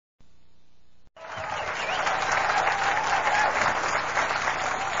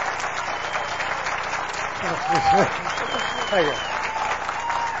Thank you.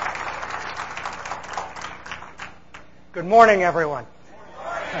 Good morning, everyone.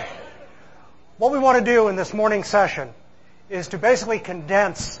 What we want to do in this morning session is to basically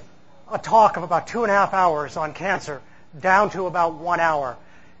condense a talk of about 2.5 hours on cancer down to about 1 hour.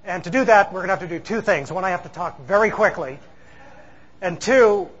 And to do that, we're going to have to do two things. One, I have to talk very quickly. And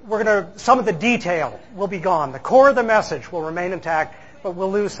two, some of the detail will be gone. The core of the message will remain intact, but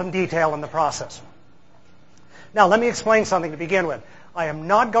we'll lose some detail in the process. Now, let me explain something to begin with. I am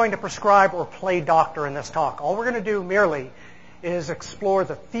not going to prescribe or play doctor in this talk. All we're going to do merely is explore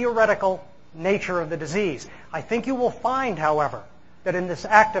the theoretical nature of the disease. I think you will find, however, that in this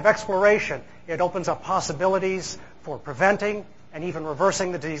act of exploration, it opens up possibilities for preventing and even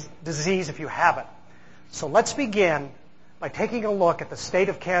reversing the disease if you have it. So let's begin by taking a look at the state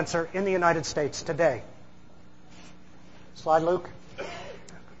of cancer in the United States today. Slide, Luke.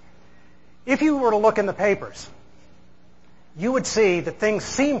 If you were to look in the papers, you would see that things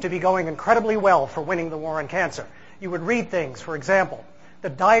seem to be going incredibly well for winning the war on cancer. You would read things, for example,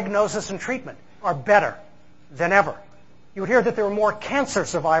 that diagnosis and treatment are better than ever. You would hear that there are more cancer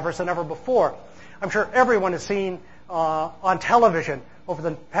survivors than ever before. I'm sure everyone has seen on television over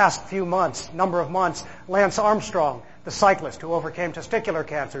the past few number of months, Lance Armstrong, the cyclist who overcame testicular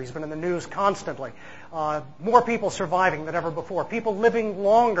cancer. He's been in the news constantly. More people surviving than ever before. People living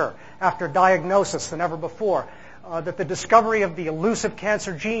longer after diagnosis than ever before. That the discovery of the elusive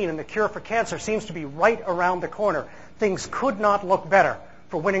cancer gene and the cure for cancer seems to be right around the corner. Things could not look better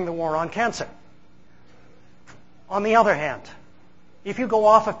for winning the war on cancer. On the other hand, if you go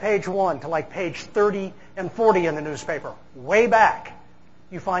off of page 1 to like page 30 and 40 in the newspaper, way back,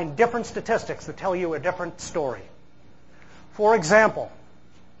 you find different statistics that tell you a different story. For example,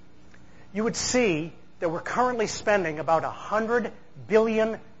 you would see that we're currently spending about $100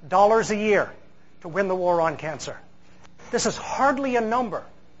 billion a year to win the war on cancer. This is hardly a number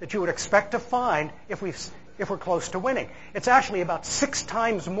that you would expect to find if we're close to winning. It's actually about 6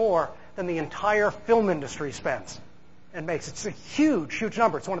 times more than the entire film industry spends and makes. It's a huge, huge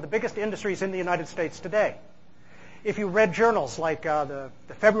number. It's one of the biggest industries in the United States today. If you read journals like the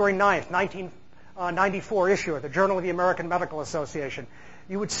February 9th, 1994 issue of the Journal of the American Medical Association,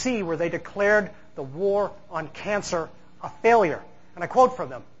 you would see where they declared the war on cancer a failure. And I quote from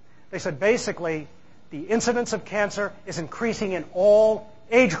them. They said, basically, the incidence of cancer is increasing in all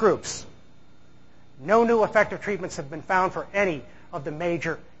age groups. No new effective treatments have been found for any of the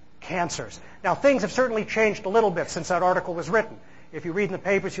major cancers. Now, things have certainly changed a little bit since that article was written. If you read in the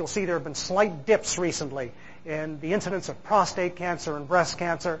papers, you'll see there have been slight dips recently in the incidence of prostate cancer and breast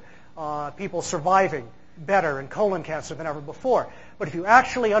cancer, people surviving better in colon cancer than ever before. But if you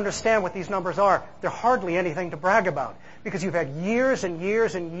actually understand what these numbers are, they're hardly anything to brag about because you've had years and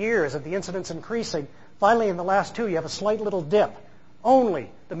years and years of the incidence increasing. Finally, in the last 2, you have a slight little dip. Only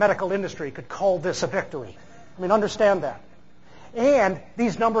the medical industry could call this a victory. I mean, understand that. And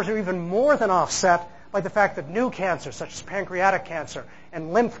these numbers are even more than offset by the fact that new cancers, such as pancreatic cancer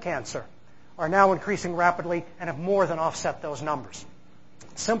and lymph cancer, are now increasing rapidly and have more than offset those numbers.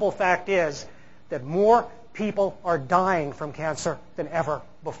 Simple fact is that more people are dying from cancer than ever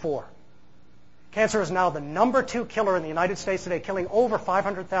before. Cancer is now the number 2 killer in the United States today, killing over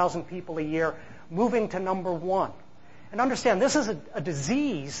 500,000 people a year, moving to number 1. And understand, this is a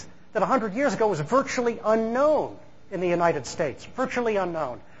disease that 100 years ago was virtually unknown in the United States, virtually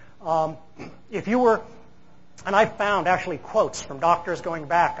unknown. And I found actually quotes from doctors going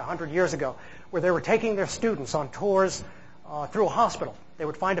back 100 years ago where they were taking their students on tours through a hospital. They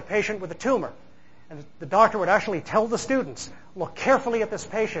would find a patient with a tumor, and the doctor would actually tell the students, look carefully at this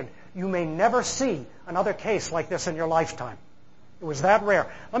patient. You may never see another case like this in your lifetime. It was that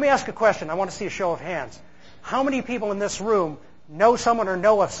rare. Let me ask a question. I want to see a show of hands. How many people in this room know someone or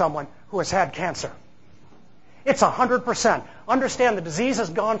know of someone who has had cancer? It's 100%. Understand the disease has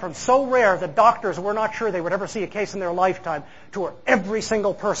gone from so rare that doctors were not sure they would ever see a case in their lifetime to where every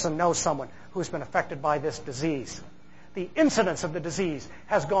single person knows someone who's been affected by this disease. The incidence of the disease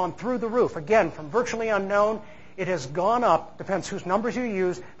has gone through the roof. Again, from virtually unknown, it has gone up, depends whose numbers you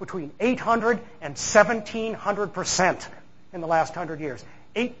use, between 800 and 1,700% in the last 100 years.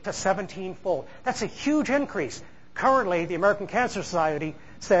 8 to 17-fold. That's a huge increase. Currently, the American Cancer Society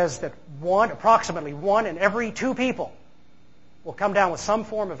says that approximately 1 in every 2 people will come down with some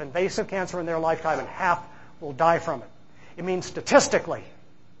form of invasive cancer in their lifetime, and half will die from it. It means statistically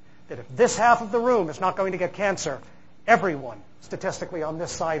that if this half of the room is not going to get cancer, everyone statistically on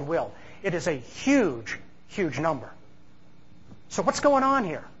this side will. It is a huge, huge number. So what's going on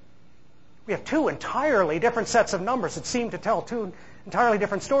here? We have 2 entirely different sets of numbers that seem to tell 2 entirely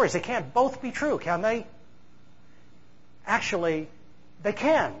different stories. They can't both be true, can they? Actually, they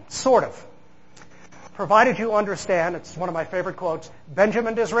can, sort of. Provided you understand, it's one of my favorite quotes,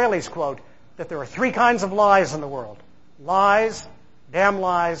 Benjamin Disraeli's quote, that there are three kinds of lies in the world. Lies, damn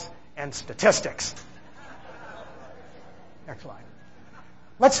lies, and statistics. Next slide.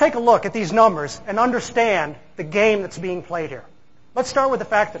 Let's take a look at these numbers and understand the game that's being played here. Let's start with the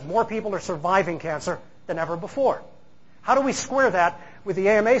fact that more people are surviving cancer than ever before. How do we square that with the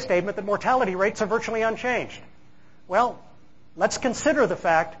AMA statement that mortality rates are virtually unchanged? Well, let's consider the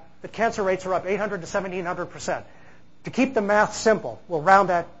fact that cancer rates are up 800 to 1,700%. To keep the math simple, we'll round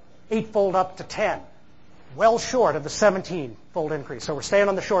that 8-fold up to 10, well short of the 17-fold increase. So we're staying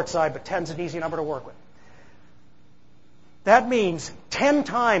on the short side, but 10's an easy number to work with. That means 10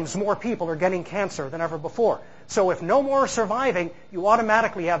 times more people are getting cancer than ever before. So if no more are surviving, you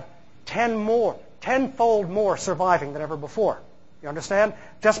automatically have 10-fold more surviving than ever before. You understand?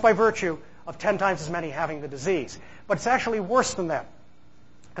 Just by virtue of 10 times as many having the disease. But it's actually worse than that,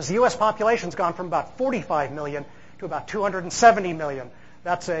 because the U.S. population's gone from about 45 million to about 270 million.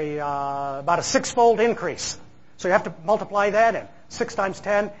 That's about a 6-fold increase. So you have to multiply that in. 6 times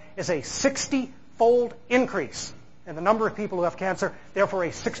 10 is a 60-fold increase in the number of people who have cancer, therefore a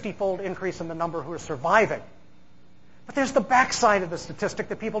 60-fold increase in the number who are surviving. But there's the backside of the statistic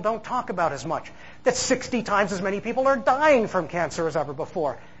that people don't talk about as much, that 60 times as many people are dying from cancer as ever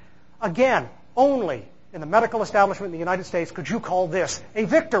before. Again, only in the medical establishment in the United States could you call this a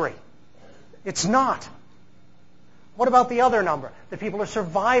victory. It's not. What about the other number, that people are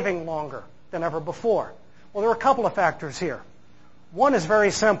surviving longer than ever before? Well, there are a couple of factors here. One is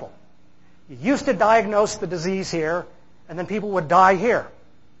very simple. You used to diagnose the disease here, and then people would die here.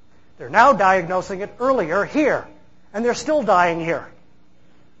 They're now diagnosing it earlier here, and they're still dying here.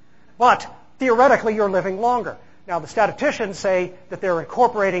 But theoretically, you're living longer. Now, the statisticians say that they're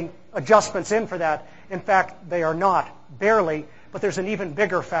incorporating adjustments in for that. In fact, they are not, barely, but there's an even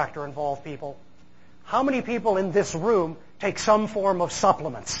bigger factor involved, people. How many people in this room take some form of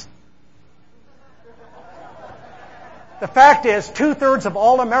supplements? The fact is, 2/3 of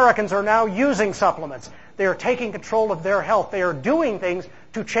all Americans are now using supplements. They are taking control of their health. They are doing things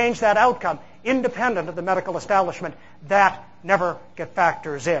to change that outcome, independent of the medical establishment. That never get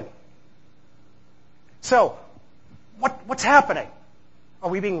factors in. So, what's happening? Are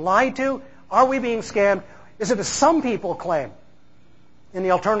we being lied to? Are we being scammed? Is it, as some people claim in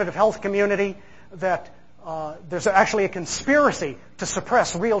the alternative health community, that there's actually a conspiracy to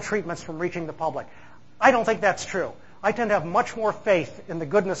suppress real treatments from reaching the public? I don't think that's true. I tend to have much more faith in the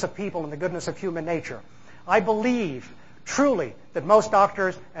goodness of people and the goodness of human nature. I believe, truly, that most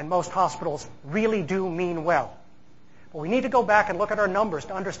doctors and most hospitals really do mean well. But we need to go back and look at our numbers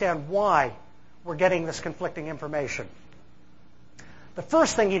to understand why we're getting this conflicting information. The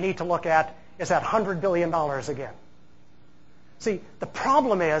first thing you need to look at is that $100 billion again. See, the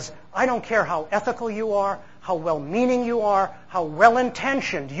problem is, I don't care how ethical you are, how well-meaning you are, how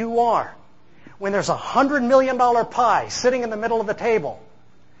well-intentioned you are. When there's a $100 million pie sitting in the middle of the table,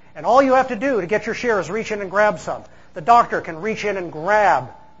 and all you have to do to get your share is reach in and grab some, the doctor can reach in and grab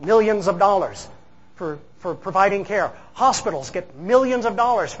millions of dollars for providing care. Hospitals get millions of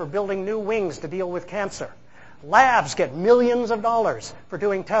dollars for building new wings to deal with cancer. Labs get millions of dollars for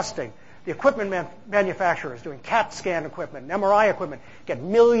doing testing. The equipment manufacturers doing CAT scan equipment and MRI equipment get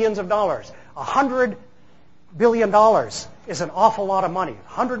millions of dollars. $100 billion is an awful lot of money.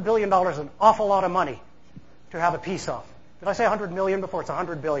 $100 billion is an awful lot of money to have a piece of. Did I say 100 million before? It's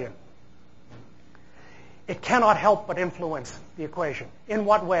 100 billion. It cannot help but influence the equation. In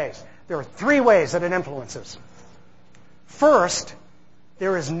what ways? There are 3 ways that it influences. First,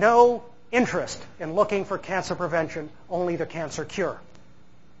 there is no interest in looking for cancer prevention, only the cancer cure.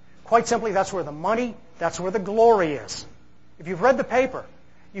 Quite simply, that's where the money, that's where the glory is. If you've read the paper,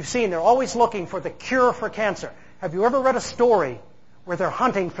 you've seen they're always looking for the cure for cancer. Have you ever read a story where they're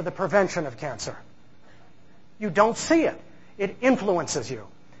hunting for the prevention of cancer? You don't see it. It influences you.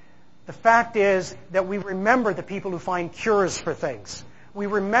 The fact is that we remember the people who find cures for things. We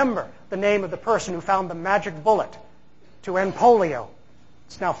remember the name of the person who found the magic bullet to end polio.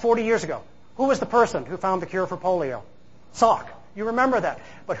 It's now 40 years ago. Who was the person who found the cure for polio? Salk. You remember that.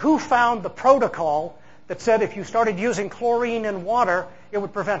 But who found the protocol that said if you started using chlorine in water, it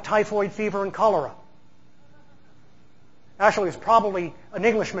would prevent typhoid fever and cholera? Actually, it was probably an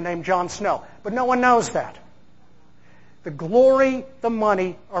Englishman named John Snow. But no one knows that. The glory, the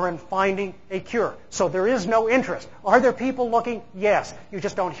money are in finding a cure. So there is no interest. Are there people looking? Yes. You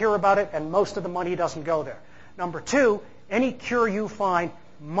just don't hear about it, and most of the money doesn't go there. Number 2, any cure you find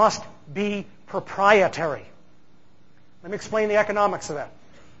must be proprietary. Let me explain the economics of that.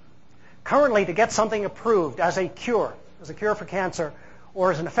 Currently, to get something approved as a cure, as a cure for cancer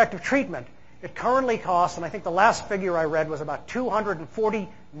or as an effective treatment, it currently costs, and I think the last figure I read was about $240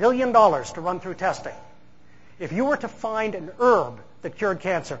 million to run through testing. If you were to find an herb that cured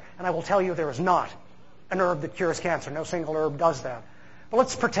cancer, and I will tell you there is not an herb that cures cancer, no single herb does that. But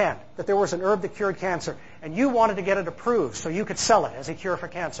let's pretend that there was an herb that cured cancer, and you wanted to get it approved so you could sell it as a cure for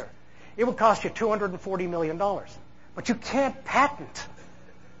cancer. It would cost you $240 million. But you can't patent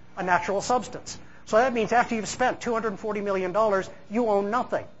a natural substance. So that means after you've spent $240 million, you own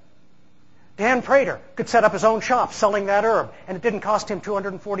nothing. Dan Prater could set up his own shop selling that herb, and it didn't cost him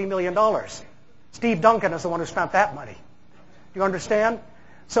 $240 million. Steve Duncan is the one who spent that money. Do you understand?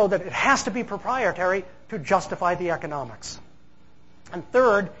 So that it has to be proprietary to justify the economics. And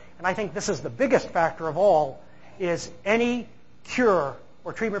third, and I think this is the biggest factor of all, is any cure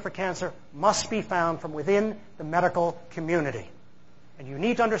or treatment for cancer must be found from within the medical community. And you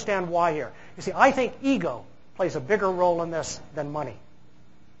need to understand why here. You see, I think ego plays a bigger role in this than money.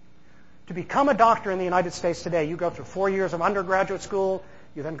 To become a doctor in the United States today, you go through 4 years of undergraduate school,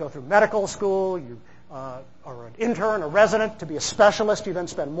 you then go through medical school, you are an intern, a resident. To be a specialist, you then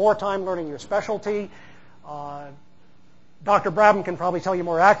spend more time learning your specialty. Dr. Brabham can probably tell you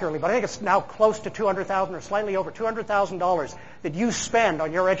more accurately, but I think it's now close to $200,000 or slightly over $200,000 that you spend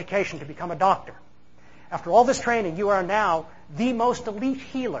on your education to become a doctor. After all this training, you are now the most elite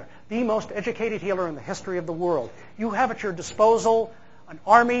healer, the most educated healer in the history of the world. You have at your disposal an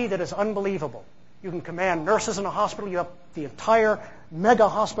army that is unbelievable. You can command nurses in a hospital. You have the entire mega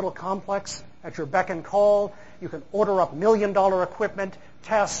hospital complex at your beck and call. You can order up million-dollar equipment,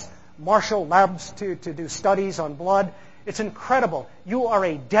 tests, marshal labs to do studies on blood. It's incredible. You are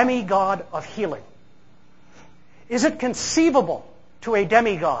a demigod of healing. Is it conceivable to a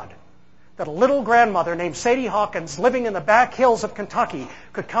demigod that a little grandmother named Sadie Hawkins living in the back hills of Kentucky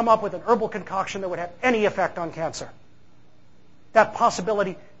could come up with an herbal concoction that would have any effect on cancer? That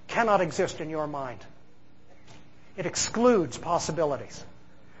possibility cannot exist in your mind. It excludes possibilities.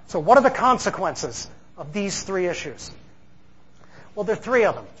 So what are the consequences of these three issues? Well, there are three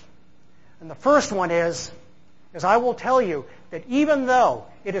of them. And the first one is I will tell you that even though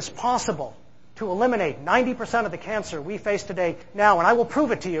it is possible to eliminate 90% of the cancer we face today now, and I will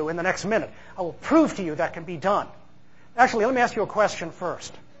prove it to you in the next minute, I will prove to you that can be done. Actually, let me ask you a question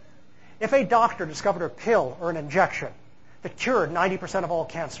first. If a doctor discovered a pill or an injection that cured 90% of all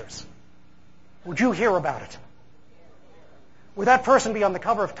cancers, would you hear about it? Would that person be on the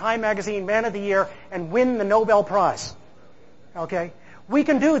cover of Time Magazine, Man of the Year, and win the Nobel Prize? Okay? We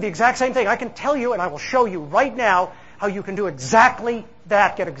can do the exact same thing. I can tell you, and I will show you right now, how you can do exactly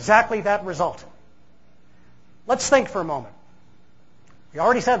that, get exactly that result. Let's think for a moment. We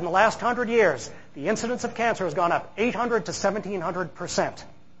already said in the last 100 years, the incidence of cancer has gone up 800 to 1,700%.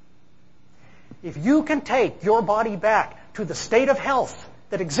 If you can take your body back to the state of health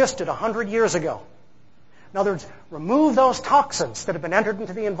that existed 100 years ago, in other words, remove those toxins that have been entered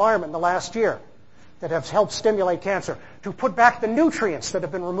into the environment in the last year that have helped stimulate cancer, to put back the nutrients that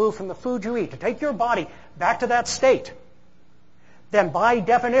have been removed from the food you eat, to take your body back to that state, then by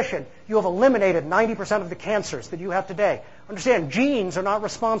definition, you have eliminated 90% of the cancers that you have today. Understand, genes are not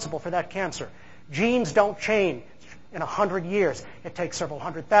responsible for that cancer. Genes don't change in 100 years. It takes several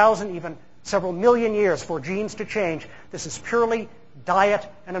 100,000, even several million years for genes to change. This is purely diet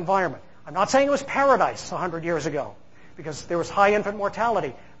and environment. I'm not saying it was paradise 100 years ago, because there was high infant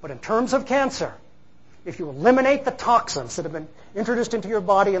mortality. But in terms of cancer, if you eliminate the toxins that have been introduced into your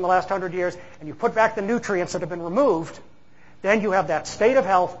body in the last 100 years, and you put back the nutrients that have been removed, then you have that state of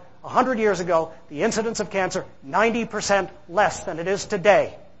health 100 years ago, the incidence of cancer 90% less than it is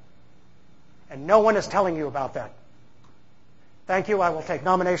today. And no one is telling you about that. Thank you. I will take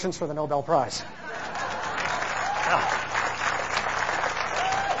nominations for the Nobel Prize.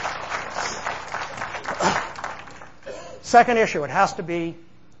 Second issue, it has to be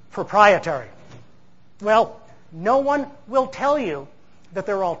proprietary. Well, no one will tell you that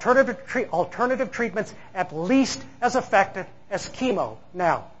there are alternative treatments at least as effective as chemo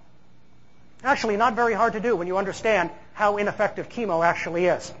now. Actually, not very hard to do when you understand how ineffective chemo actually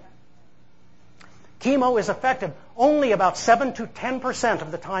is. Chemo is effective only about 7 to 10%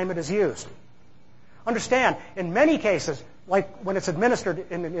 of the time it is used. Understand, in many cases, like when it's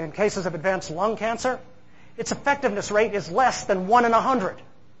administered in cases of advanced lung cancer, its effectiveness rate is less than 1 in 100.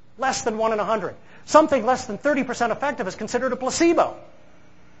 Less than 1 in 100. Something less than 30% effective is considered a placebo.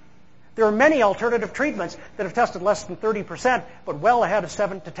 There are many alternative treatments that have tested less than 30%, but well ahead of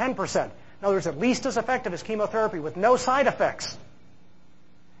 7 to 10%. In other words, at least as effective as chemotherapy with no side effects.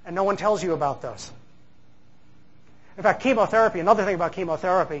 And no one tells you about those. In fact, chemotherapy, another thing about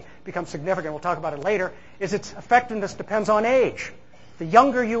chemotherapy becomes significant, we'll talk about it later, is its effectiveness depends on age. The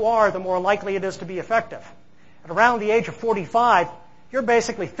younger you are, the more likely it is to be effective. At around the age of 45, you're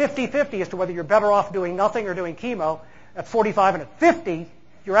basically 50-50 as to whether you're better off doing nothing or doing chemo. At 45 and at 50,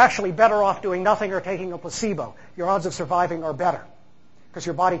 you're actually better off doing nothing or taking a placebo. Your odds of surviving are better because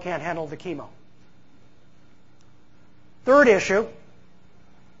your body can't handle the chemo. Third issue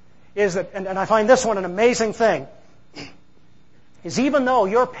is that, and I find this one an amazing thing, is even though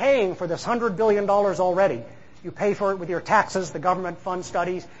you're paying for this $100 billion already, you pay for it with your taxes, the government funds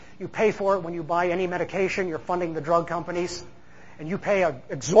studies, you pay for it when you buy any medication, you're funding the drug companies, and you pay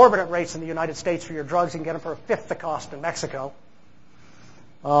exorbitant rates in the United States for your drugs, you can get them for a fifth the cost in Mexico.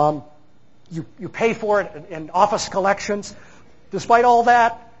 You pay for it in office collections. Despite all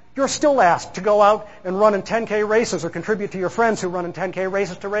that, you're still asked to go out and run in 10K races or contribute to your friends who run in 10K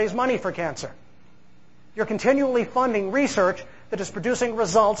races to raise money for cancer. You're continually funding research that is producing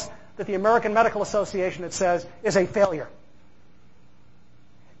results that the American Medical Association, it says, is a failure.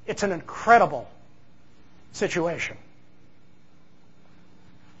 It's an incredible situation.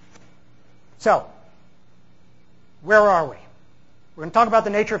 So, where are we? We're going to talk about the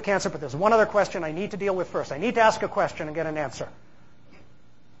nature of cancer, but there's one other question I need to deal with first. I need to ask a question and get an answer.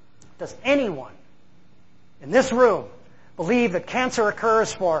 Does anyone in this room believe that cancer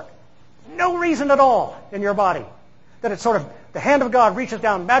occurs for no reason at all in your body? That it's sort of the hand of God reaches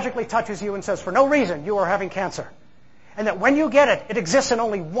down, magically touches you and says, for no reason, you are having cancer. And that when you get it, it exists in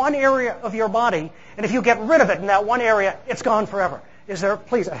only one area of your body, and if you get rid of it in that one area, it's gone forever. Is there,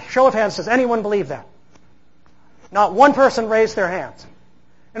 please, a show of hands, does anyone believe that? Not one person raised their hands.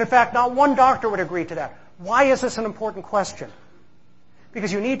 And in fact, not one doctor would agree to that. Why is this an important question?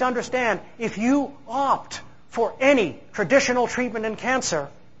 Because you need to understand, if you opt for any traditional treatment in cancer,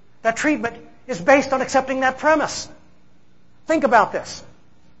 that treatment is based on accepting that premise. Think about this.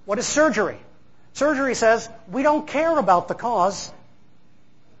 What is surgery? Surgery says, we don't care about the cause.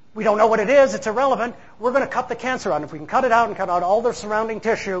 We don't know what it is. It's irrelevant. We're going to cut the cancer out. And if we can cut it out and cut out all the surrounding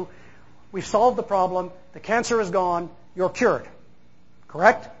tissue, we've solved the problem. The cancer is gone. You're cured.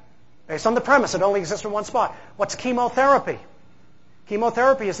 Correct? Based on the premise, it only exists in one spot. What's chemotherapy?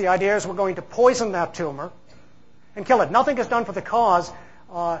 Chemotherapy is the idea is we're going to poison that tumor and kill it. Nothing is done for the cause.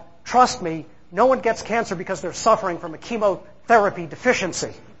 Trust me, no one gets cancer because they're suffering from a chemotherapy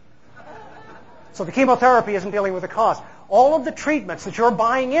deficiency. So the chemotherapy isn't dealing with the cause. All of the treatments that you're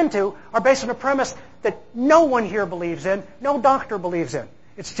buying into are based on a premise that no one here believes in, no doctor believes in.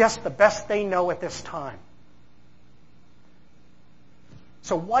 It's just the best they know at this time.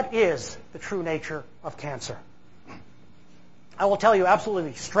 So what is the true nature of cancer? I will tell you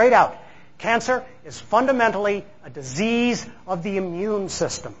absolutely straight out, cancer is fundamentally a disease of the immune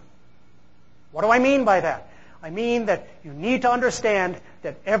system. What do I mean by that? I mean that you need to understand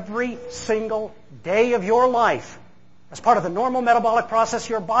that every single day of your life, as part of the normal metabolic process,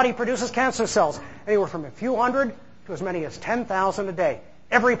 your body produces cancer cells, anywhere from a few hundred to as many as 10,000 a day.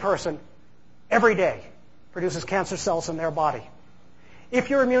 Every person, every day, produces cancer cells in their body. If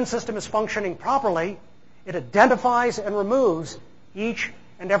your immune system is functioning properly, it identifies and removes each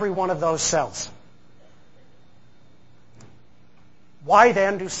and every one of those cells. Why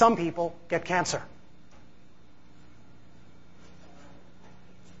then do some people get cancer?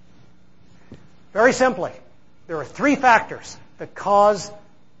 Very simply, there are three factors that cause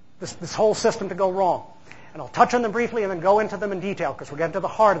this whole system to go wrong. And I'll touch on them briefly and then go into them in detail because we're getting to the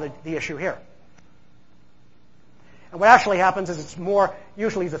heart of the issue here. And what actually happens is it's more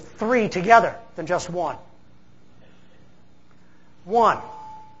usually the three together than just one. One,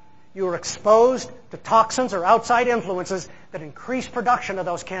 you are exposed to toxins or outside influences that increase production of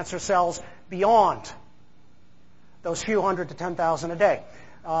those cancer cells beyond those few hundred to 10,000 a day.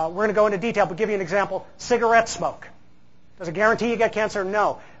 We're going to go into detail, but give you an example. Cigarette smoke. Does it guarantee you get cancer?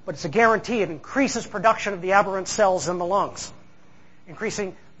 No. But it's a guarantee. It increases production of the aberrant cells in the lungs,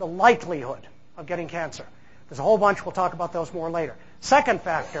 increasing the likelihood of getting cancer. There's a whole bunch. We'll talk about those more later. Second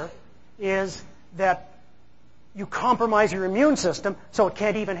factor is that you compromise your immune system so it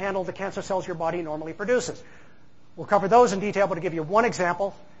can't even handle the cancer cells your body normally produces. We'll cover those in detail, but to give you one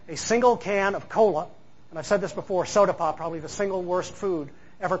example, a single can of cola, and I've said this before, soda pop, probably the single worst food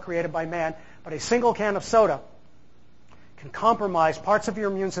ever created by man, but a single can of soda can compromise parts of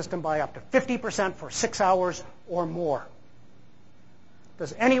your immune system by up to 50% for 6 hours or more.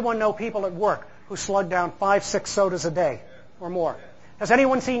 Does anyone know people at work who slug down 5-6 sodas a day or more? Has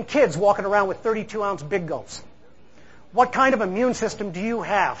anyone seen kids walking around with 32-ounce Big Gulps? What kind of immune system do you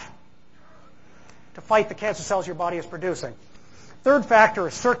have to fight the cancer cells your body is producing? Third factor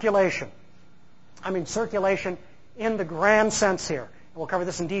is circulation. I mean, circulation in the grand sense here. And we'll cover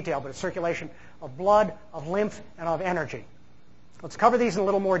this in detail, but it's circulation of blood, of lymph, and of energy. Let's cover these in a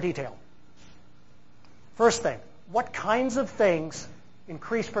little more detail. First thing, what kinds of things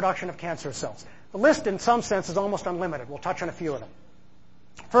increase production of cancer cells? The list, in some sense, is almost unlimited. We'll touch on a few of them.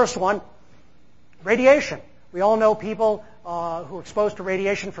 First one, radiation. We all know people who are exposed to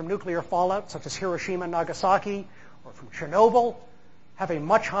radiation from nuclear fallout, such as Hiroshima and Nagasaki, or from Chernobyl, have a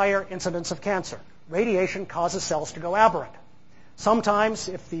much higher incidence of cancer. Radiation causes cells to go aberrant. Sometimes,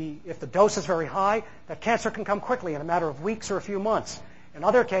 if the dose is very high, that cancer can come quickly in a matter of weeks or a few months. In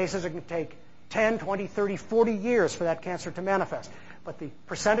other cases, it can take 10, 20, 30, 40 years for that cancer to manifest. But the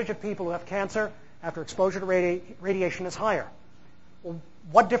percentage of people who have cancer after exposure to radiation is higher. Well,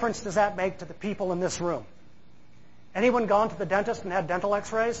 what difference does that make to the people in this room? Anyone gone to the dentist and had dental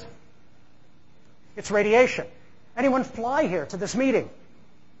x-rays? It's radiation. Anyone fly here to this meeting?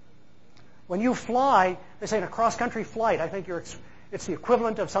 When you fly, they say in a cross-country flight, I think it's the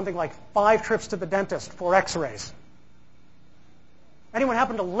equivalent of something like 5 trips to the dentist for x-rays. Anyone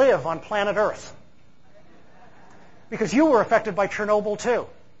happen to live on planet Earth? Because you were affected by Chernobyl too.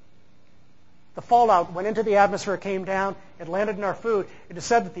 The fallout went into the atmosphere, came down, it landed in our food. It is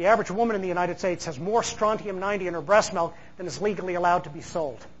said that the average woman in the United States has more strontium-90 in her breast milk than is legally allowed to be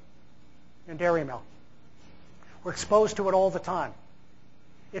sold in dairy milk. We're exposed to it all the time.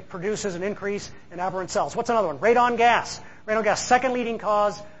 It produces an increase in aberrant cells. What's another one? Radon gas. Radon gas, second leading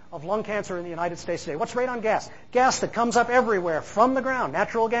cause of lung cancer in the United States today. What's radon gas? Gas that comes up everywhere from the ground,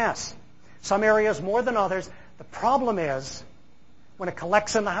 natural gas. Some areas more than others. The problem is when it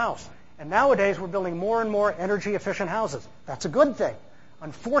collects in the house. And nowadays we're building more and more energy-efficient houses. That's a good thing.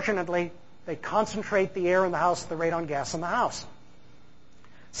 Unfortunately, they concentrate the air in the house, the radon gas in the house.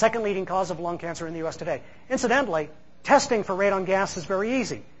 Second leading cause of lung cancer in the U.S. today. Incidentally, testing for radon gas is very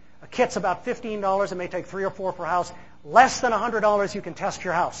easy. A kit's about $15. It may take 3 or 4 per house. Less than $100, you can test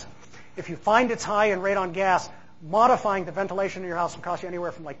your house. If you find it's high in radon gas, modifying the ventilation in your house will cost you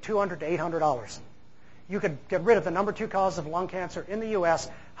anywhere from like $200 to $800. You could get rid of the number 2 cause of lung cancer in the U.S.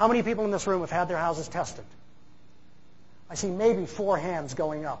 How many people in this room have had their houses tested? I see maybe 4 hands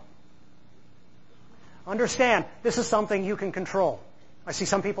going up. Understand, this is something you can control. I see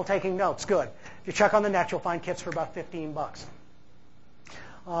some people taking notes. Good. If you check on the net, you'll find kits for about $15.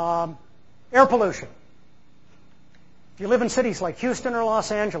 Air pollution. If you live in cities like Houston or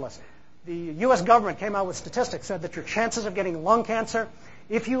Los Angeles, the U.S. government came out with statistics said that your chances of getting lung cancer,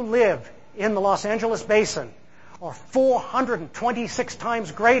 if you live in the Los Angeles basin, are 426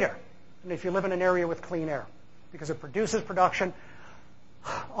 times greater than if you live in an area with clean air, because it produces production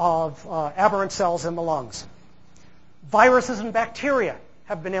of aberrant cells in the lungs. Viruses and bacteria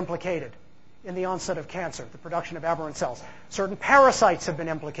have been implicated in the onset of cancer, the production of aberrant cells. Certain parasites have been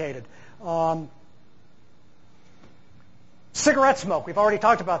implicated. Cigarette smoke, we've already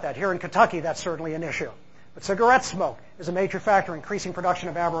talked about that. Here in Kentucky, that's certainly an issue. But cigarette smoke is a major factor increasing production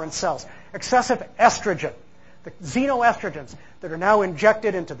of aberrant cells. Excessive estrogen, the xenoestrogens that are now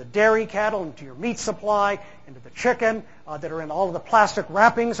injected into the dairy cattle, into your meat supply, into the chicken, that are in all of the plastic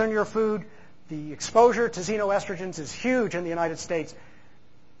wrappings on your food. The exposure to xenoestrogens is huge in the United States.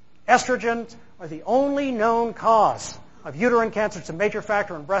 Estrogens are the only known cause of uterine cancer. It's a major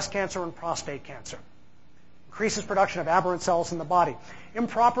factor in breast cancer and prostate cancer. Increases production of aberrant cells in the body.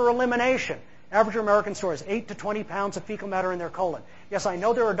 Improper elimination. Average American stores 8 to 20 pounds of fecal matter in their colon. Yes, I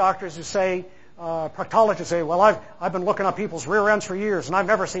know there are doctors who say, proctologists say, well, I've been looking up people's rear ends for years, and I've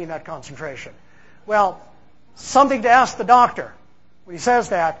never seen that concentration. Well, something to ask the doctor when he says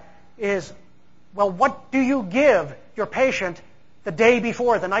that is, well, what do you give your patient the day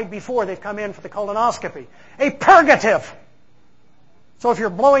before, the night before they've come in for the colonoscopy? A purgative. So if you're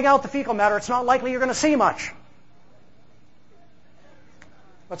blowing out the fecal matter, it's not likely you're going to see much.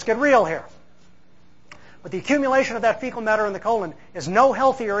 Let's get real here. But the accumulation of that fecal matter in the colon is no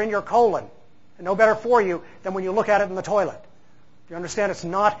healthier in your colon and no better for you than when you look at it in the toilet. You understand it's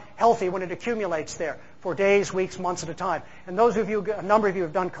not healthy when it accumulates there for days, weeks, months at a time. And those of you, a number of you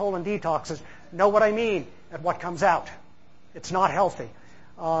have done colon detoxes, know what I mean at what comes out. It's not healthy.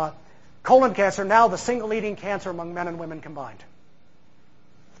 Colon cancer, now the single leading cancer among men and women combined.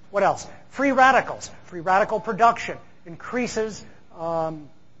 What else? Free radicals. Free radical production increases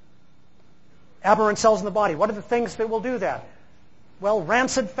aberrant cells in the body. What are the things that will do that? Well,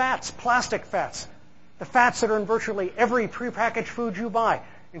 rancid fats, plastic fats. The fats that are in virtually every prepackaged food you buy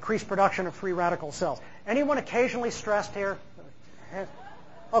increase production of free radical cells. Anyone occasionally stressed here?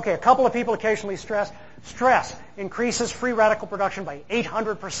 Okay, a couple of people occasionally stressed. Stress increases free radical production by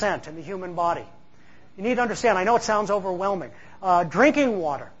 800% in the human body. You need to understand, I know it sounds overwhelming. Drinking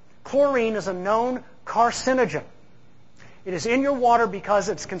water. Chlorine is a known carcinogen. It is in your water because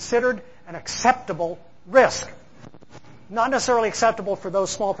it's considered an acceptable risk. Not necessarily acceptable for those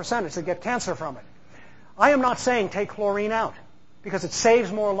small percentage that get cancer from it. I am not saying take chlorine out, because it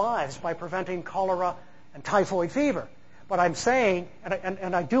saves more lives by preventing cholera and typhoid fever. But I'm saying,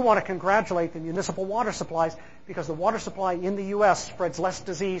 and I do want to congratulate the municipal water supplies, because the water supply in the U.S. spreads less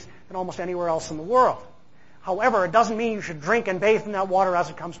disease than almost anywhere else in the world. However, it doesn't mean you should drink and bathe in that water as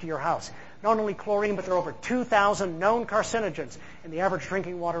it comes to your house. Not only chlorine, but there are over 2,000 known carcinogens in the average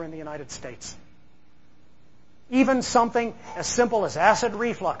drinking water in the United States. Even something as simple as acid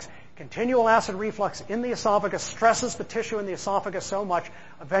reflux. Continual acid reflux in the esophagus stresses the tissue in the esophagus so much,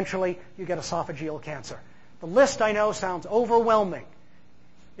 eventually you get esophageal cancer. The list, I know, sounds overwhelming.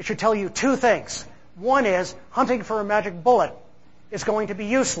 It should tell you two things. One is, hunting for a magic bullet is going to be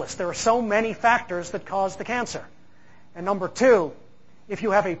useless. There are so many factors that cause the cancer. And number two, if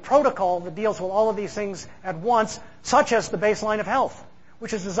you have a protocol that deals with all of these things at once, such as the baseline of health,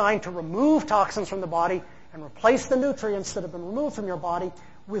 which is designed to remove toxins from the body and replace the nutrients that have been removed from your body,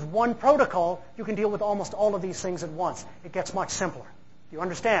 with one protocol, you can deal with almost all of these things at once. It gets much simpler. Do you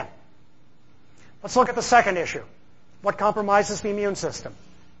understand? Let's look at the second issue. What compromises the immune system?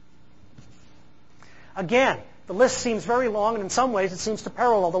 Again, the list seems very long, and in some ways it seems to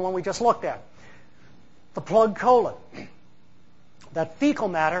parallel the one we just looked at. The plug colon. That fecal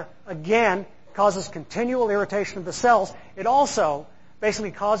matter, again, causes continual irritation of the cells. It also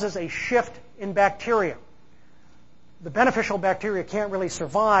basically causes a shift in bacteria. The beneficial bacteria can't really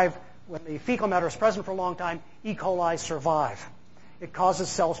survive when the fecal matter is present for a long time. E. coli survive. It causes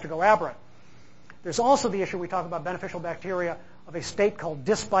cells to go aberrant. There's also the issue, we talk about beneficial bacteria, of a state called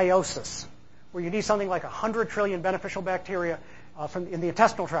dysbiosis, where you need something like 100 trillion beneficial bacteria in the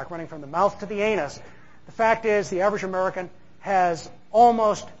intestinal tract, running from the mouth to the anus. The fact is, the average American has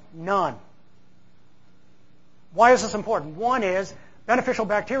almost none. Why is this important? One is, beneficial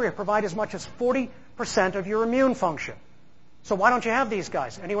bacteria provide as much as 40% of your immune function. So why don't you have these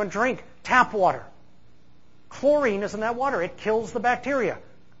guys? Anyone drink tap water? Chlorine is in that water. It kills the bacteria.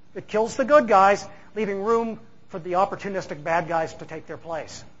 It kills the good guys, leaving room for the opportunistic bad guys to take their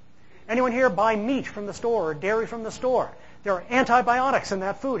place. Anyone here buy meat from the store or dairy from the store? There are antibiotics in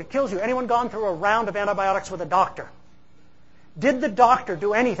that food. It kills you. Anyone gone through a round of antibiotics with a doctor? Did the doctor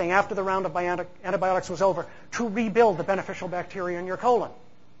do anything after the round of antibiotics was over to rebuild the beneficial bacteria in your colon?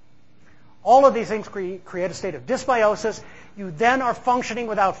 All of these things create a state of dysbiosis. You then are functioning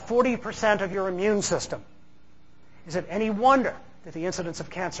without 40% of your immune system. Is it any wonder that the incidence of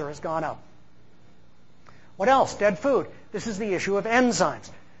cancer has gone up? What else? Dead food. This is the issue of enzymes.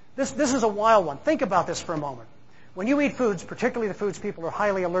 This is a wild one. Think about this for a moment. When you eat foods, particularly the foods people are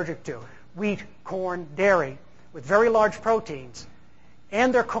highly allergic to, wheat, corn, dairy, with very large proteins,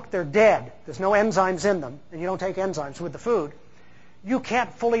 and they're cooked, they're dead, there's no enzymes in them, and you don't take enzymes with the food, you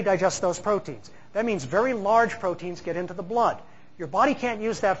can't fully digest those proteins. That means very large proteins get into the blood. Your body can't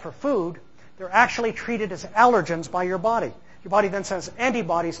use that for food. They're actually treated as allergens by your body. Your body then sends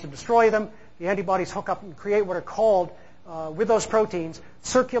antibodies to destroy them. The antibodies hook up and create what are called, with those proteins,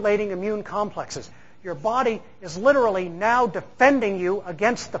 circulating immune complexes. Your body is literally now defending you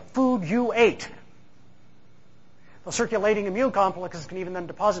against the food you ate. The circulating immune complexes can even then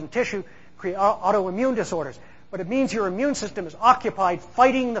deposit in tissue, create autoimmune disorders. But it means your immune system is occupied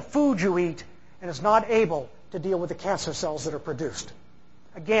fighting the food you eat and is not able to deal with the cancer cells that are produced.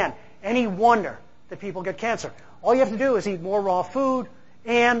 Again, any wonder that people get cancer? All you have to do is eat more raw food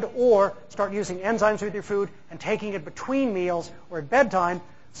and or start using enzymes with your food and taking it between meals or at bedtime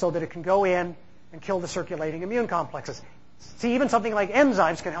so that it can go in and kill the circulating immune complexes. See, even something like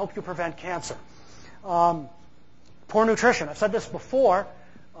enzymes can help you prevent cancer. Poor nutrition. I've said this before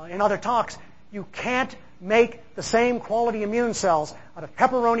in other talks. You can't make the same quality immune cells out of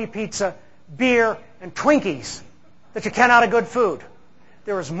pepperoni pizza, beer, and Twinkies that you can out of good food.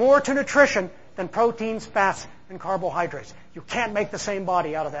 There is more to nutrition than proteins, fats, and carbohydrates. You can't make the same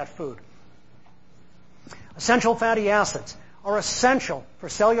body out of that food. Essential fatty acids are essential for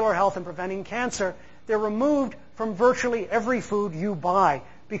cellular health and preventing cancer. They're removed from virtually every food you buy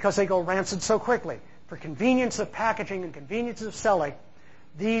because they go rancid so quickly. For convenience of packaging and convenience of selling,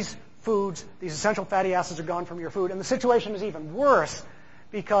 these foods, these essential fatty acids are gone from your food. And the situation is even worse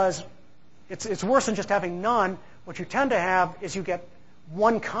because it's worse than just having none. What you tend to have is you get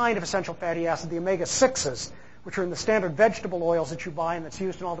one kind of essential fatty acid, the omega-6s, which are in the standard vegetable oils that you buy and that's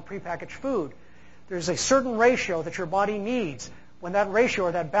used in all the prepackaged food. There's a certain ratio that your body needs. When that ratio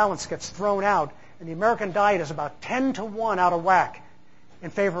or that balance gets thrown out, and the American diet is about 10 to 1 out of whack in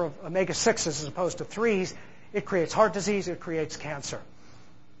favor of omega-6s as opposed to 3s, it creates heart disease, it creates cancer.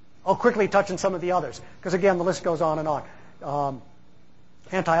 I'll quickly touch on some of the others, because again, the list goes on and on.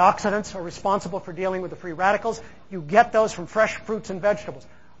 Antioxidants are responsible for dealing with the free radicals. You get those from fresh fruits and vegetables.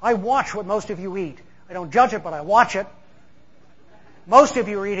 I watch what most of you eat. I don't judge it, but I watch it. Most of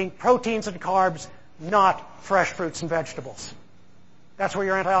you are eating proteins and carbs, not fresh fruits and vegetables. That's where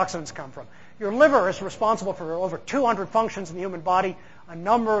your antioxidants come from. Your liver is responsible for over 200 functions in the human body, a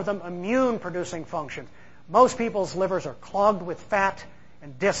number of them immune-producing functions. Most people's livers are clogged with fat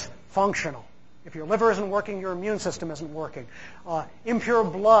and dysfunctional. If your liver isn't working, your immune system isn't working. Impure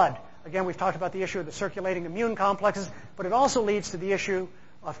blood. Again, we've talked about the issue of the circulating immune complexes, but it also leads to the issue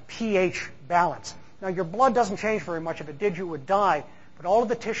of pH balance. Now, your blood doesn't change very much. If it did, you would die. But all of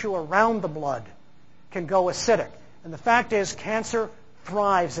the tissue around the blood can go acidic. And the fact is, cancer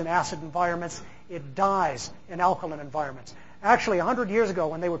thrives in acid environments. It dies in alkaline environments. Actually, 100 years ago,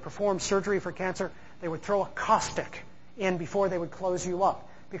 when they would perform surgery for cancer, they would throw a caustic in before they would close you up,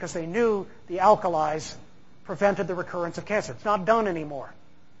 because they knew the alkalis prevented the recurrence of cancer. It's not done anymore.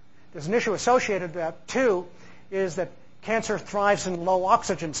 There's an issue associated with that, too, is that cancer thrives in low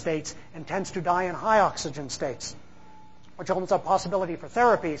oxygen states and tends to die in high oxygen states, which opens up possibility for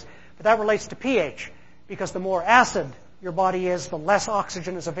therapies. But that relates to pH, because the more acid your body is, the less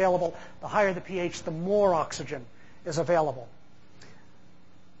oxygen is available. The higher the pH, the more oxygen is available.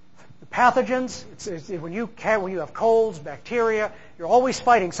 The pathogens, when you have colds, bacteria, you're always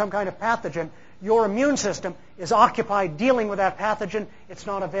fighting some kind of pathogen. Your immune system is occupied dealing with that pathogen. It's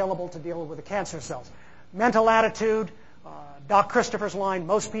not available to deal with the cancer cells. Mental attitude, Doc Christopher's line,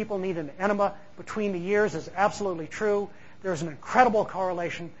 most people need an enema between the years, is absolutely true. There's an incredible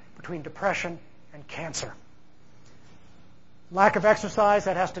correlation between depression and cancer. Lack of exercise,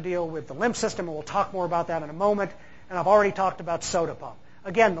 that has to deal with the lymph system, and we'll talk more about that in a moment. And I've already talked about soda pop.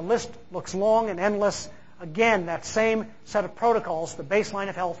 Again, the list looks long and endless. Again, that same set of protocols, the baseline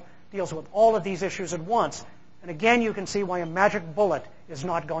of health, deals with all of these issues at once. And again, you can see why a magic bullet is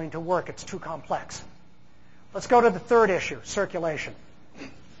not going to work. It's too complex. Let's go to the third issue, circulation.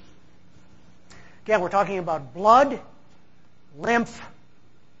 Again, we're talking about blood, lymph,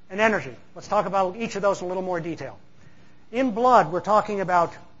 and energy. Let's talk about each of those in a little more detail. In blood, we're talking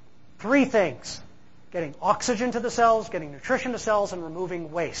about three things: getting oxygen to the cells, getting nutrition to cells, and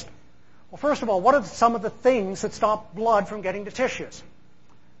removing waste. Well, first of all, what are some of the things that stop blood from getting to tissues?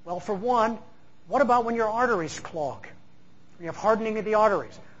 Well, for one, what about when your arteries clog? When you have hardening of the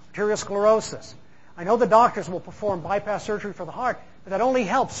arteries, arteriosclerosis. I know the doctors will perform bypass surgery for the heart, but that only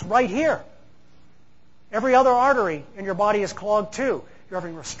helps right here. Every other artery in your body is clogged too. You're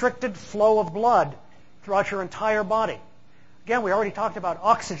having restricted flow of blood throughout your entire body. Again, we already talked about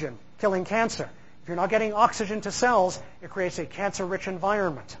oxygen killing cancer. If you're not getting oxygen to cells, it creates a cancer-rich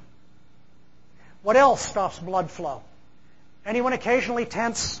environment. What else stops blood flow? Anyone occasionally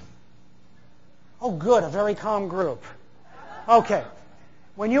tense? Oh, good, a very calm group. Okay.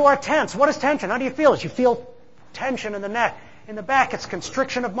 When you are tense, what is tension? How do you feel it? You feel tension in the neck. In the back, it's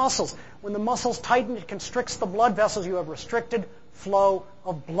constriction of muscles. When the muscles tighten, it constricts the blood vessels. You have restricted flow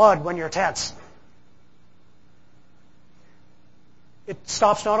of blood when you're tense. It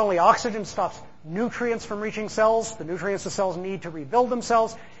stops not only oxygen, it stops nutrients from reaching cells. The nutrients the cells need to rebuild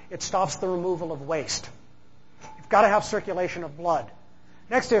themselves. It stops the removal of waste. You've got to have circulation of blood.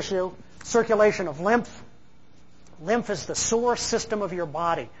 Next issue, circulation of lymph. Lymph is the sewer system of your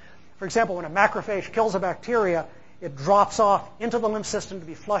body. For example, when a macrophage kills a bacteria, it drops off into the lymph system to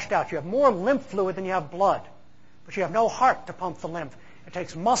be flushed out. You have more lymph fluid than you have blood, but you have no heart to pump the lymph. It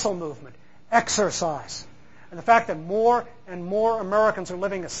takes muscle movement, exercise. And the fact that more and more Americans are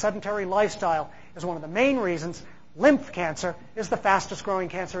living a sedentary lifestyle is one of the main reasons lymph cancer is the fastest growing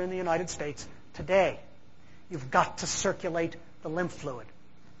cancer in the United States today. You've got to circulate the lymph fluid.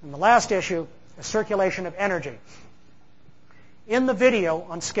 And the last issue is circulation of energy. In the video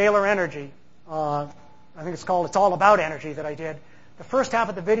on scalar energy, I think it's called It's All About Energy that I did, the first half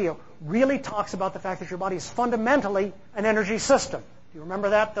of the video really talks about the fact that your body is fundamentally an energy system. Do you remember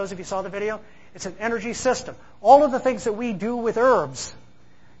that, those of you who saw the video? It's an energy system. All of the things that we do with herbs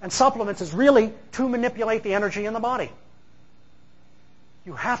and supplements is really to manipulate the energy in the body.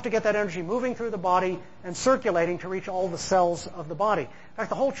 You have to get that energy moving through the body and circulating to reach all the cells of the body. In fact,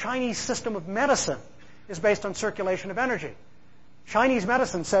 the whole Chinese system of medicine is based on circulation of energy. Chinese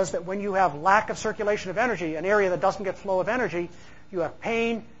medicine says that when you have lack of circulation of energy, an area that doesn't get flow of energy, you have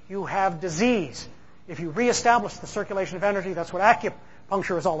pain, you have disease. If you reestablish the circulation of energy, that's what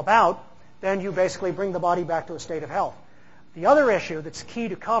acupuncture is all about, then you basically bring the body back to a state of health. The other issue that's key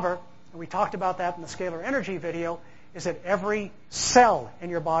to cover, and we talked about that in the scalar energy video, is that every cell in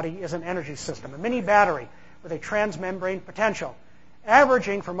your body is an energy system, a mini battery with a transmembrane potential.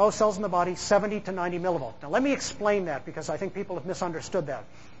 averaging for most cells in the body 70 to 90 millivolts. Now let me explain that because I think people have misunderstood that.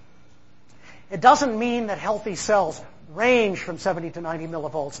 It doesn't mean that healthy cells range from 70 to 90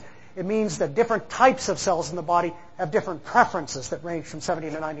 millivolts. It means that different types of cells in the body have different preferences that range from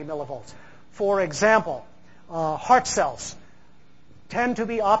 70 to 90 millivolts. For example, heart cells tend to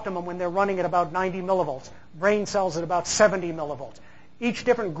be optimum when they're running at about 90 millivolts. Brain cells at about 70 millivolts. Each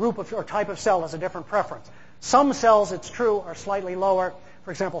different group or type of cell has a different preference. Some cells, it's true, are slightly lower.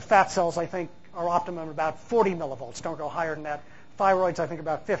 For example, fat cells, I think, are optimum at about 40 millivolts. Don't go higher than that. Thyroids, I think,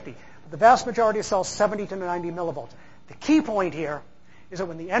 about 50. But the vast majority of cells, 70 to 90 millivolts. The key point here is that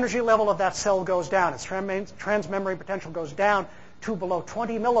when the energy level of that cell goes down, its transmembrane potential goes down to below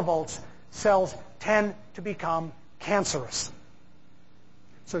 20 millivolts, cells tend to become cancerous.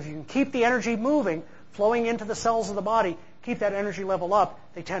 So if you can keep the energy moving, flowing into the cells of the body, keep that energy level up,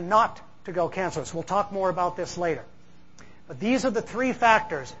 they tend not to go cancerous. We'll talk more about this later. But these are the three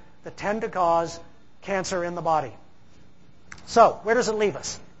factors that tend to cause cancer in the body. So, where does it leave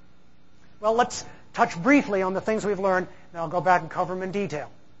us? Well, let's touch briefly on the things we've learned, and I'll go back and cover them in detail.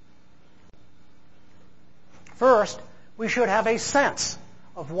 First, we should have a sense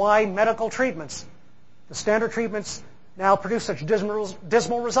of why medical treatments, the standard treatments, now produce such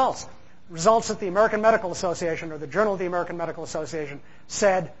dismal results. Results that the American Medical Association or the Journal of the American Medical Association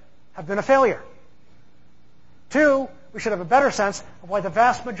said have been a failure. Two, we should have a better sense of why the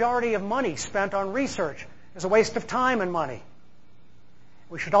vast majority of money spent on research is a waste of time and money.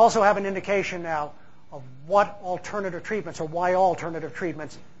 We should also have an indication now of what alternative treatments or why alternative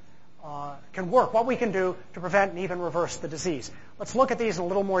treatments can work, what we can do to prevent and even reverse the disease. Let's look at these in a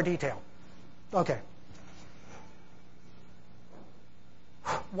little more detail. Okay.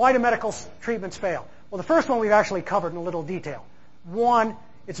 Why do medical treatments fail? Well, the first one we've actually covered in a little detail. One,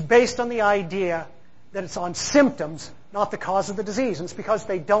 it's based on the idea that it's on symptoms, not the cause of the disease. And it's because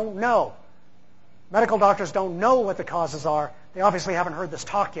they don't know. Medical doctors don't know what the causes are. They obviously haven't heard this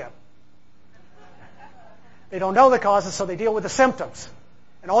talk yet. They don't know the causes, so they deal with the symptoms.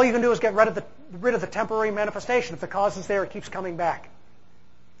 And all you can do is get rid of the temporary manifestation. If the cause is there, it keeps coming back.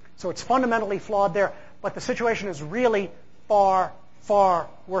 So it's fundamentally flawed there. But the situation is really far, far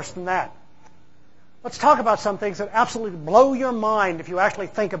worse than that. Let's talk about some things that absolutely blow your mind if you actually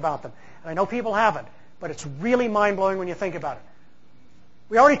think about them. And I know people haven't, but it's really mind-blowing when you think about it.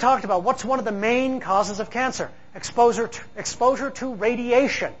 We already talked about what's one of the main causes of cancer. Exposure to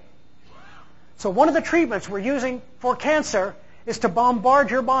radiation. So one of the treatments we're using for cancer is to bombard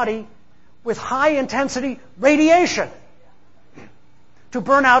your body with high-intensity radiation to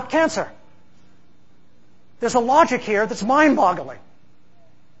burn out cancer. There's a logic here that's mind-boggling.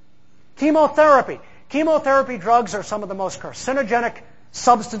 Chemotherapy. Chemotherapy drugs are some of the most carcinogenic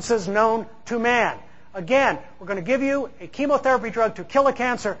substances known to man. Again, we're going to give you a chemotherapy drug to kill a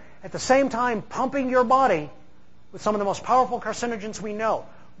cancer, at the same time pumping your body with some of the most powerful carcinogens we know.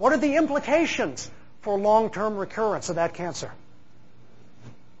 What are the implications for long-term recurrence of that cancer?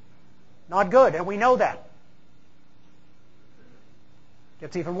 Not good, and we know that.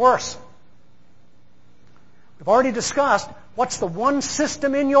 Gets even worse. We've already discussed what's the one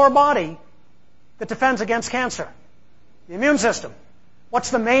system in your body that defends against cancer. The immune system. What's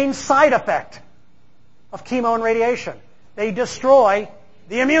the main side effect of chemo and radiation? They destroy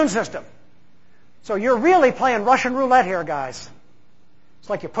the immune system. So you're really playing Russian roulette here, guys. It's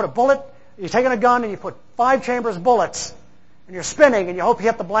like you put a bullet, you're taking a gun and you put 5 chambers bullets, and you're spinning and you hope you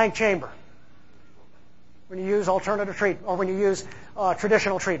hit the blank chamber when you use alternative treatment, or when you use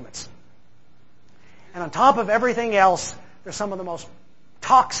traditional treatments. And on top of everything else, there's some of the most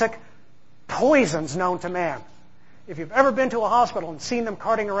toxic poisons known to man. If you've ever been to a hospital and seen them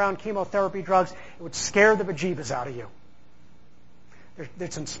carting around chemotherapy drugs, it would scare the bejeebus out of you.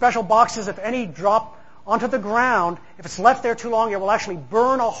 There's some special boxes. If any drop onto the ground, if it's left there too long, it will actually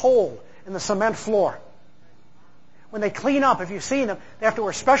burn a hole in the cement floor. When they clean up, if you've seen them, they have to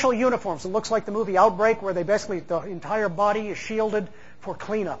wear special uniforms. It looks like the movie Outbreak, where the entire body is shielded for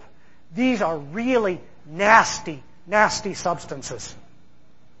cleanup. These are really nasty, nasty substances.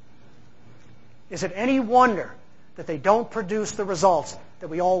 Is it any wonder that they don't produce the results that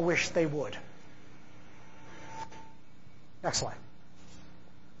we all wish they would? Next slide.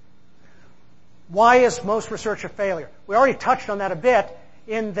 Why is most research a failure? We already touched on that a bit,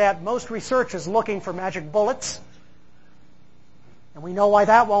 in that most research is looking for magic bullets. And we know why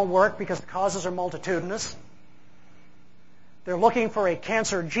that won't work, because the causes are multitudinous. They're looking for a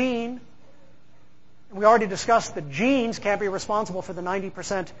cancer gene. And we already discussed that genes can't be responsible for the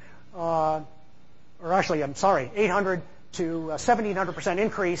 90%, 800 to 1,700%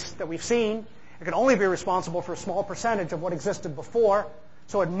 increase that we've seen. It can only be responsible for a small percentage of what existed before.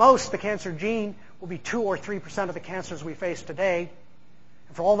 So at most, the cancer gene will be 2 or 3% of the cancers we face today.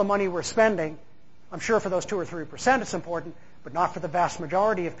 And for all the money we're spending, I'm sure for those 2 or 3% it's important, but not for the vast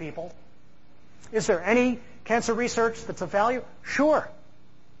majority of people. Is there any cancer research that's of value? Sure.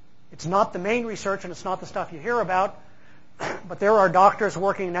 It's not the main research and it's not the stuff you hear about, but there are doctors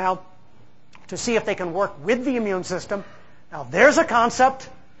working now to see if they can work with the immune system. Now there's a concept.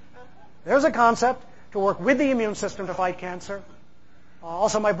 There's a concept to work with the immune system to fight cancer.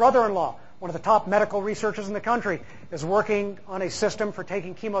 Also, my brother-in-law, one of the top medical researchers in the country, is working on a system for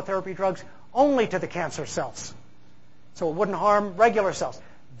taking chemotherapy drugs only to the cancer cells, so it wouldn't harm regular cells.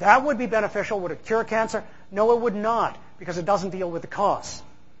 That would be beneficial. Would it cure cancer? No, it would not, because it doesn't deal with the cause.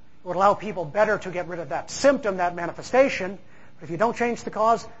 It would allow people better to get rid of that symptom, that manifestation. But if you don't change the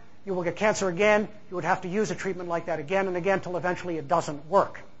cause, you will get cancer again. You would have to use a treatment like that again and again until eventually it doesn't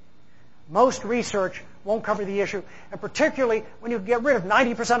work. Most research won't cover the issue, and particularly when you get rid of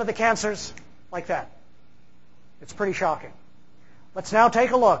 90% of the cancers like that. It's pretty shocking. Let's now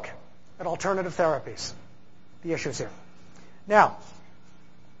take a look at alternative therapies, the issues here. Now,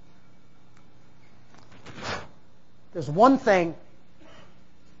 there's one thing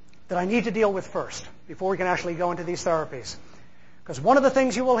that I need to deal with first before we can actually go into these therapies. Because one of the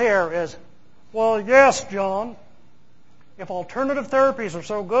things you will hear is, well, yes, John, if alternative therapies are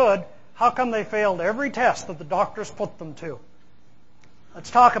so good, how come they failed every test that the doctors put them to? Let's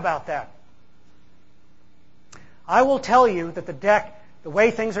talk about that. I will tell you that the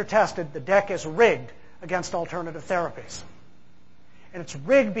way things are tested, the deck is rigged against alternative therapies. And it's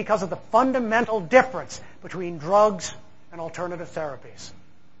rigged because of the fundamental difference between drugs and alternative therapies.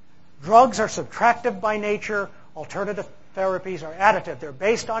 Drugs are subtractive by nature. Alternative therapies are additive. They're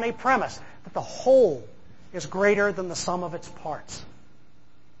based on a premise that the whole is greater than the sum of its parts.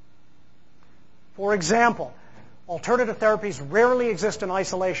 For example, alternative therapies rarely exist in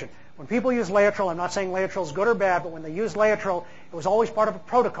isolation. When people use Laetrile, I'm not saying Laetrile is good or bad, but when they use Laetrile, it was always part of a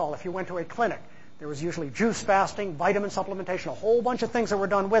protocol if you went to a clinic. There was usually juice fasting, vitamin supplementation, a whole bunch of things that were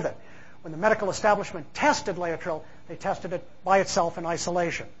done with it. When the medical establishment tested Laetrile, they tested it by itself in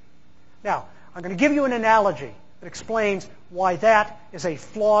isolation. Now, I'm going to give you an analogy that explains why that is a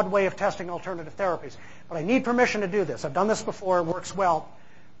flawed way of testing alternative therapies. But I need permission to do this. I've done this before. It works well.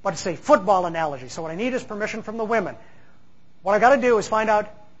 But it's a football analogy. So what I need is permission from the women. What I got to do is find out,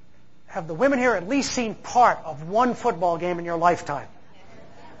 have the women here at least seen part of one football game in your lifetime?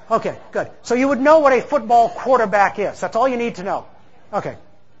 Okay, good. So you would know what a football quarterback is. That's all you need to know. Okay.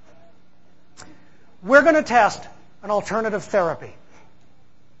 We're going to test an alternative therapy.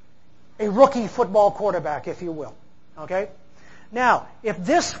 A rookie football quarterback, if you will. Okay? Now, if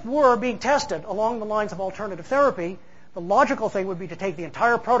this were being tested along the lines of alternative therapy, the logical thing would be to take the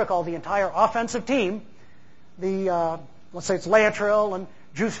entire protocol, the entire offensive team, let's say it's Laetrile and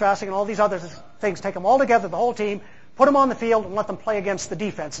juice fasting and all these other things, take them all together, the whole team, put them on the field and let them play against the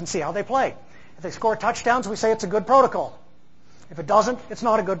defense and see how they play. If they score touchdowns, we say it's a good protocol. If it doesn't, it's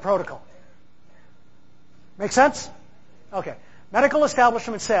not a good protocol. Make sense? Okay. Medical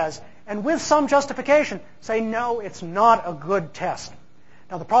establishment says, and with some justification, say, no, it's not a good test.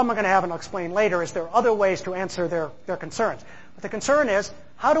 Now, the problem I'm going to have, and I'll explain later, is there are other ways to answer their concerns. But the concern is,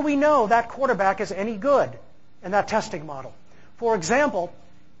 how do we know that quarterback is any good in that testing model? For example,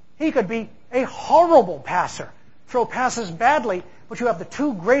 he could be a horrible passer, throw passes badly, but you have the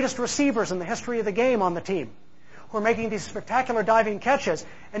two greatest receivers in the history of the game on the team who are making these spectacular diving catches,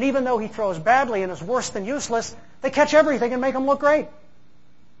 and even though he throws badly and is worse than useless, they catch everything and make him look great.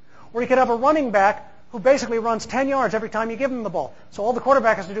 Or you could have a running back who basically runs 10 yards every time you give him the ball. So all the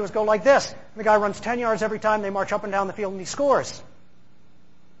quarterback has to do is go like this. And the guy runs 10 yards every time they march up and down the field and he scores.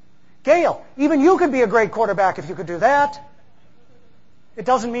 Gale, even you could be a great quarterback if you could do that. It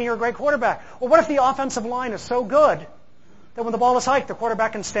doesn't mean you're a great quarterback. Well, what if the offensive line is so good that when the ball is hiked, the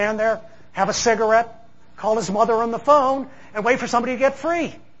quarterback can stand there, have a cigarette, call his mother on the phone, and wait for somebody to get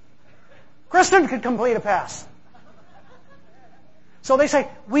free? Kristen could complete a pass. So they say,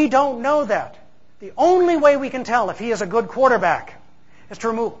 we don't know that. The only way we can tell if he is a good quarterback is to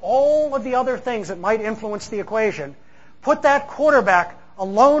remove all of the other things that might influence the equation, put that quarterback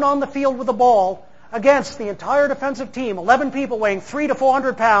alone on the field with the ball against the entire defensive team, 11 people weighing 300 to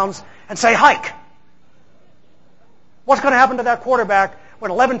 400 pounds, and say, hike. What's going to happen to that quarterback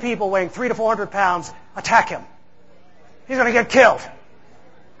when 11 people weighing 300 to 400 pounds attack him? He's going to get killed.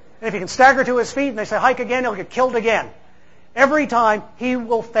 And if he can stagger to his feet and they say hike again, he'll get killed again. Every time he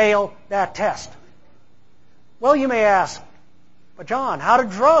will fail that test. Well, you may ask, but John, how do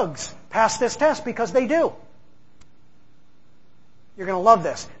drugs pass this test? Because they do. You're going to love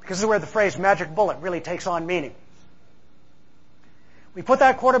this, because this is where the phrase magic bullet really takes on meaning. We put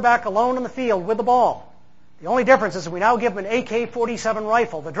that quarterback alone in the field with the ball. The only difference is we now give him an AK-47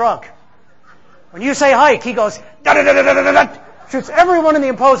 rifle, the drug. When you say hike, he goes, da-da-da-da-da-da-da, shoots everyone in the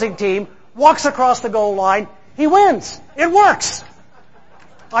opposing team, walks across the goal line. He wins. It works.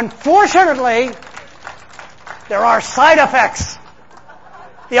 Unfortunately, there are side effects.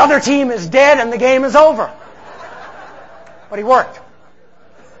 The other team is dead and the game is over. But he worked.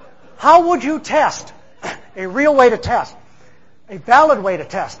 How would you test? A real way to test, a valid way to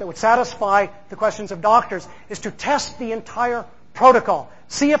test that would satisfy the questions of doctors is to test the entire protocol.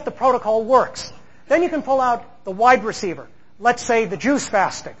 See if the protocol works. Then you can pull out the wide receiver, let's say the juice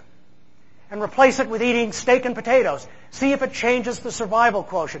fasting, and replace it with eating steak and potatoes. See if it changes the survival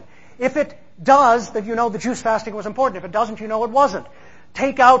quotient. If it does, then you know the juice fasting was important. If it doesn't, you know it wasn't.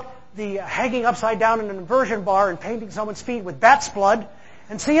 Take out the hanging upside down in an inversion bar and painting someone's feet with bat's blood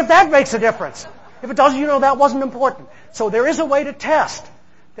and see if that makes a difference. If it doesn't, you know that wasn't important. So there is a way to test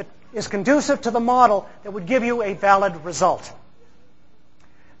that is conducive to the model that would give you a valid result.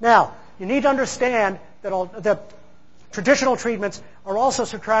 Now, you need to understand that traditional treatments are also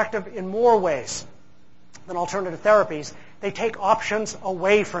subtractive in more ways than alternative therapies. They take options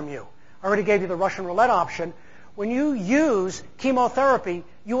away from you. I already gave you the Russian roulette option. When you use chemotherapy,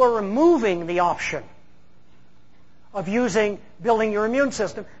 you are removing the option of building your immune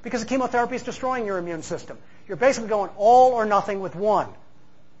system, because the chemotherapy is destroying your immune system. You're basically going all or nothing with one.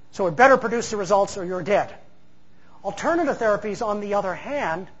 So it better produce the results or you're dead. Alternative therapies, on the other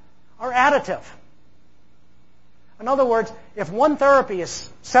hand, are additive. In other words, if one therapy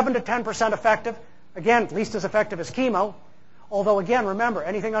is 7 to 10% effective, again, at least as effective as chemo, although again, remember,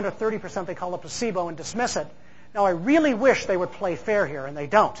 anything under 30% they call a placebo and dismiss it. Now, I really wish they would play fair here, and they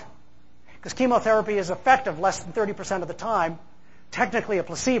don't. Because chemotherapy is effective less than 30% of the time, technically a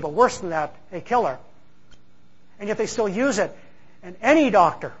placebo, worse than that, a killer. And yet they still use it. And any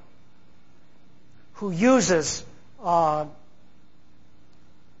doctor who uses now,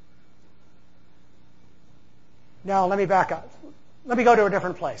 let me back up. Let me go to a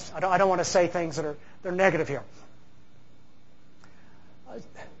different place. I don't want to say things that they're negative here.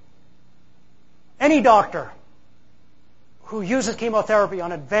 Any doctor who uses chemotherapy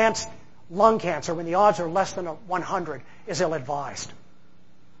on advanced lung cancer when the odds are less than 100 is ill-advised.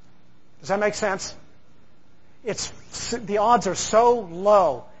 Does that make sense? The odds are so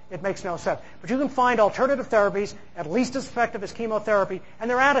low, it makes no sense. But you can find alternative therapies at least as effective as chemotherapy, and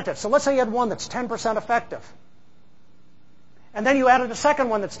they're additive. So let's say you had one that's 10% effective. And then you added a second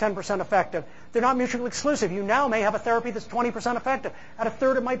one that's 10% effective. They're not mutually exclusive. You now may have a therapy that's 20% effective. At a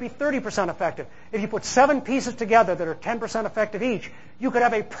third, it might be 30% effective. If you put 7 pieces together that are 10% effective each, you could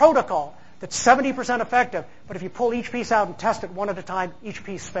have a protocol that's 70% effective, but if you pull each piece out and test it one at a time, each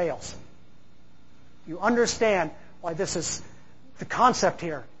piece fails. You understand why the concept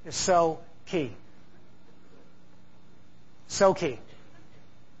here is so key. So key.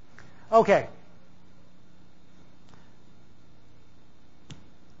 Okay.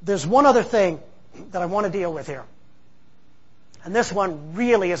 There's one other thing that I want to deal with here. And this one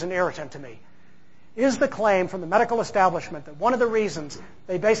really is an irritant to me. Is the claim from the medical establishment that one of the reasons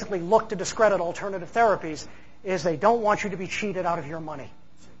they basically look to discredit alternative therapies is they don't want you to be cheated out of your money.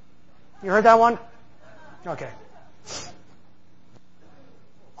 You heard that one? Okay.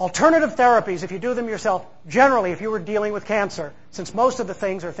 Alternative therapies, if you do them yourself, generally, if you were dealing with cancer, since most of the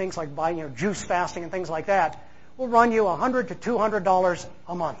things are things like buying juice fasting and things like that, will run you $100 to $200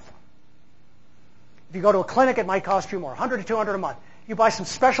 a month. If you go to a clinic, it might cost you more, $100 to $200 a month. You buy some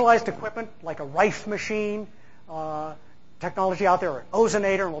specialized equipment, like a Rife machine, technology out there, or an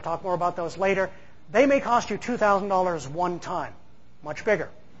ozonator, and we'll talk more about those later. They may cost you $2,000 one time, much bigger.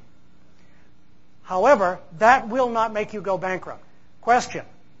 However, that will not make you go bankrupt. Question,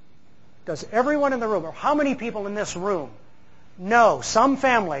 does everyone in the room, or how many people in this room, know some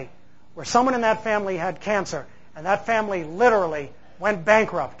family where someone in that family had cancer, and that family literally went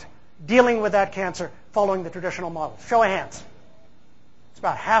bankrupt dealing with that cancer following the traditional model? Show of hands. It's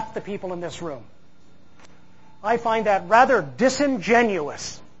about half the people in this room. I find that rather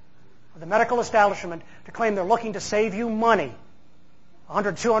disingenuous of the medical establishment to claim they're looking to save you money,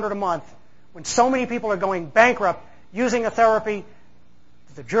 $100, $200 a month, when so many people are going bankrupt using a therapy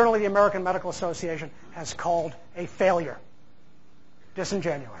that the Journal of the American Medical Association has called a failure.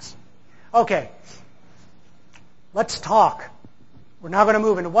 Disingenuous. Okay. Let's talk. We're now going to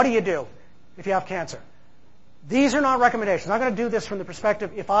move into what do you do if you have cancer. These are not recommendations. I'm not going to do this from the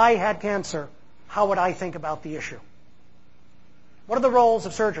perspective, if I had cancer, how would I think about the issue? What are the roles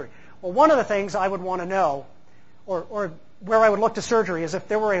of surgery? Well, one of the things I would want to know, or where I would look to surgery is if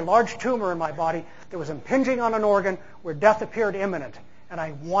there were a large tumor in my body that was impinging on an organ where death appeared imminent, and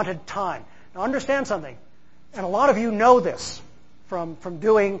I wanted time. Now understand something, and a lot of you know this from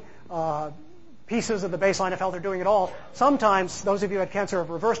doing pieces of the baseline of health or doing it all. Sometimes those of you who had cancer have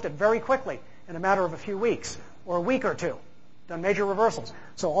reversed it very quickly in a matter of a few weeks or a week or two, done major reversals.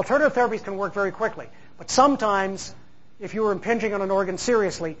 So alternative therapies can work very quickly. But sometimes, if you were impinging on an organ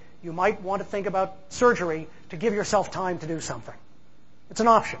seriously, you might want to think about surgery to give yourself time to do something. It's an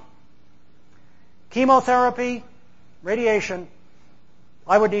option. Chemotherapy, radiation,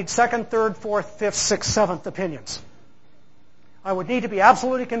 I would need second, third, fourth, fifth, sixth, seventh opinions. I would need to be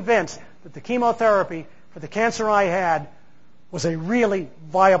absolutely convinced that the chemotherapy for the cancer I had was a really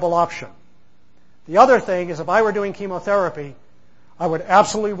viable option. The other thing is if I were doing chemotherapy, I would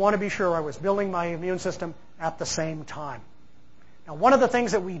absolutely want to be sure I was building my immune system at the same time. Now, one of the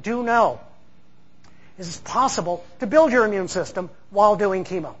things that we do know is it's possible to build your immune system while doing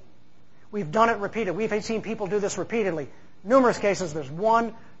chemo. We've done it repeatedly. We've seen people do this repeatedly. Numerous cases. There's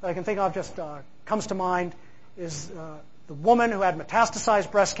one that I can think of just comes to mind is the woman who had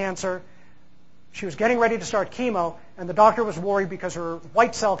metastasized breast cancer. She was getting ready to start chemo, and the doctor was worried because her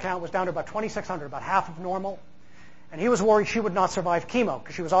white cell count was down to about 2,600, about half of normal. And he was worried she would not survive chemo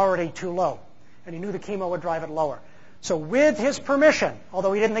because she was already too low. And he knew the chemo would drive it lower. So with his permission,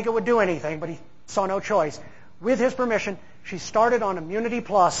 although he didn't think it would do anything, but he saw no choice, with his permission, she started on Immunity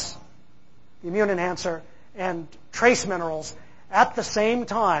Plus, the immune enhancer, and trace minerals at the same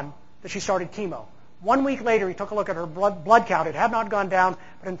time that she started chemo. 1 week later, he took a look at her blood count. It had not gone down,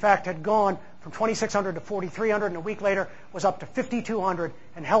 but in fact had gone from 2,600 to 4,300, and a week later was up to 5,200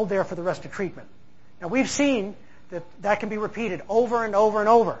 and held there for the rest of treatment. Now, we've seen that can be repeated over and over and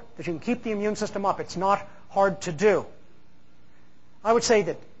over, that you can keep the immune system up. It's not hard to do. I would say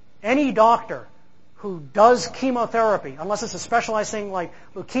that any doctor who does chemotherapy, unless it's a specialized thing like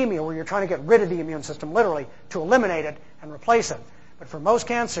leukemia where you're trying to get rid of the immune system, literally, to eliminate it and replace it. But for most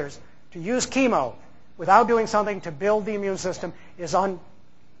cancers, to use chemo without doing something to build the immune system is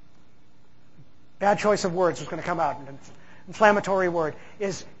bad choice of words is going to come out, an inflammatory word,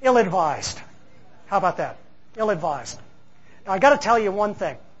 is ill-advised. How about that? Ill-advised. Now, I got to tell you one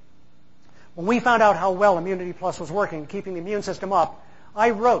thing. When we found out how well Immunity Plus was working, keeping the immune system up, I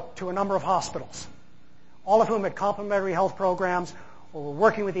wrote to a number of hospitals, all of whom had complementary health programs or were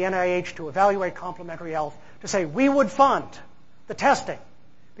working with the NIH to evaluate complementary health, to say we would fund the testing,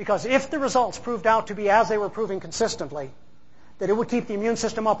 because if the results proved out to be as they were proving consistently, that it would keep the immune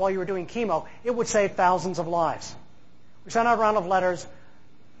system up while you were doing chemo, it would save thousands of lives. We sent out a round of letters.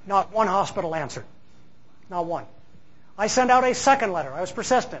 Not one hospital answered. Not one. I sent out a second letter. I was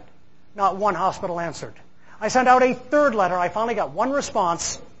persistent. Not one hospital answered. I sent out a third letter. I finally got one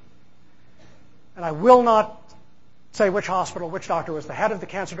response, and I will not say which hospital, which doctor was the head of the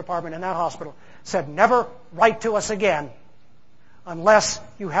cancer department in that hospital, said never write to us again unless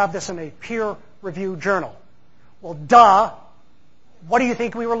you have this in a peer-reviewed journal. Well, duh. What do you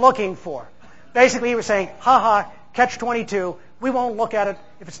think we were looking for? Basically, he was saying, catch-22, we won't look at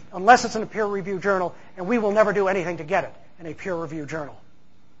it unless it's in a peer-reviewed journal, and we will never do anything to get it in a peer-reviewed journal.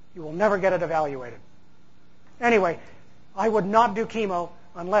 You will never get it evaluated. Anyway, I would not do chemo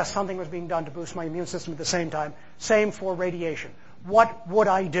unless something was being done to boost my immune system at the same time. Same for radiation. What would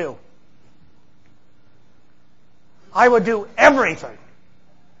I do? I would do everything.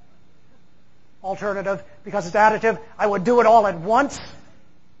 Alternative, because it's additive, I would do it all at once.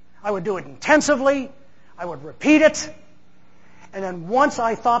 I would do it intensively. I would repeat it. And then once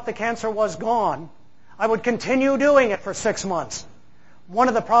I thought the cancer was gone, I would continue doing it for 6 months. One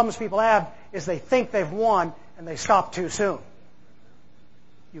of the problems people have is they think they've won and they stop too soon.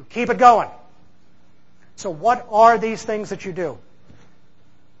 You keep it going. So what are these things that you do?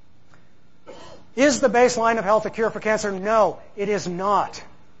 Is the baseline of health a cure for cancer? No, it is not.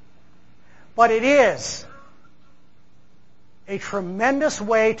 But it is a tremendous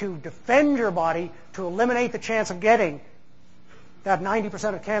way to defend your body, to eliminate the chance of getting that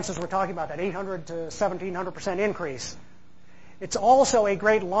 90% of cancers we're talking about, that 800 to 1,700% increase. It's also a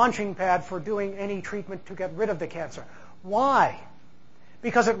great launching pad for doing any treatment to get rid of the cancer. Why?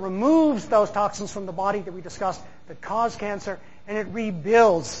 Because it removes those toxins from the body that we discussed that cause cancer, and it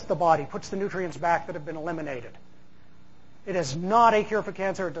rebuilds the body, puts the nutrients back that have been eliminated. It is not a cure for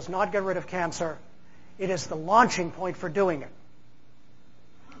cancer. It does not get rid of cancer. It is the launching point for doing it.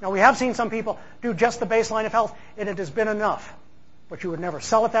 Now, we have seen some people do just the baseline of health, and it has been enough. But you would never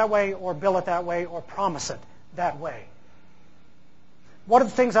sell it that way or bill it that way or promise it that way. What are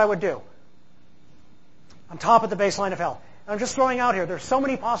the things I would do on top of the baseline of health? And I'm just throwing out here, there's so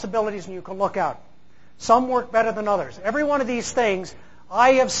many possibilities and you can look out. Some work better than others. Every one of these things,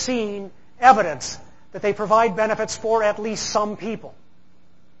 I have seen evidence that they provide benefits for at least some people.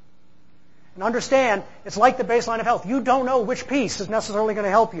 And understand, it's like the baseline of health. You don't know which piece is necessarily going to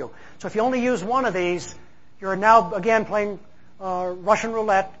help you. So if you only use one of these, you're now, again, playing Russian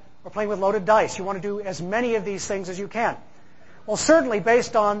roulette or playing with loaded dice. You want to do as many of these things as you can. Well, certainly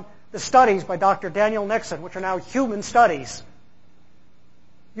based on the studies by Dr. Daniel Nixon, which are now human studies,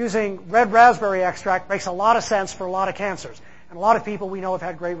 using red raspberry extract makes a lot of sense for a lot of cancers. And a lot of people we know have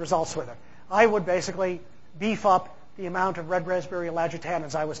had great results with it. I would basically beef up the amount of red raspberry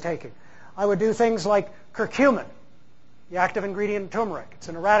lagitannins I was taking. I would do things like curcumin, the active ingredient in turmeric. It's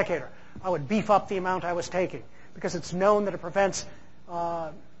an eradicator. I would beef up the amount I was taking because it's known that it prevents,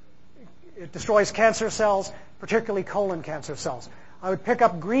 it destroys cancer cells, particularly colon cancer cells. I would pick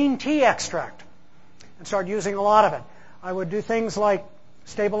up green tea extract and start using a lot of it. I would do things like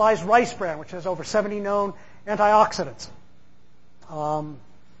stabilized rice bran, which has over 70 known antioxidants.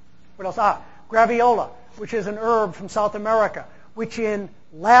 What else? Graviola, which is an herb from South America, which in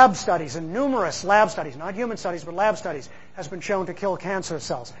lab studies, in numerous lab studies, not human studies, but lab studies, has been shown to kill cancer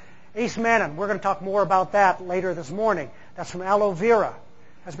cells. Acemannan, we're going to talk more about that later this morning. That's from aloe vera,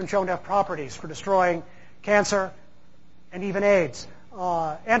 has been shown to have properties for destroying cancer and even AIDS.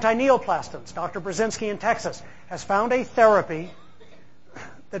 Anti-neoplastins, Dr. Brzezinski in Texas has found a therapy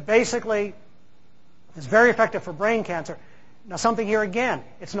that basically is very effective for brain cancer. Now, something here again,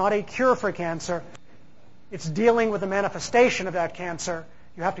 it's not a cure for cancer. It's dealing with the manifestation of that cancer.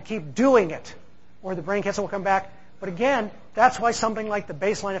 You have to keep doing it, or the brain cancer will come back. But again, that's why something like the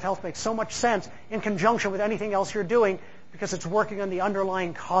baseline of health makes so much sense in conjunction with anything else you're doing, because it's working on the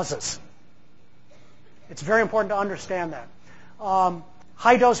underlying causes. It's very important to understand that.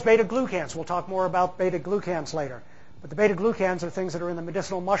 High-dose beta-glucans. We'll talk more about beta-glucans later. But the beta-glucans are things that are in the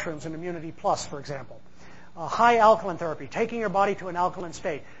medicinal mushrooms in Immunity Plus, for example. High alkaline therapy, taking your body to an alkaline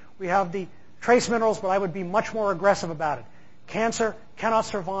state. We have the trace minerals, but I would be much more aggressive about it. Cancer cannot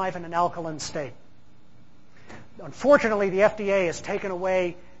survive in an alkaline state. Unfortunately, the FDA has taken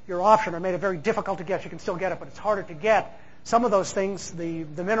away your option or made it very difficult to get. You can still get it, but it's harder to get. Some of those things, the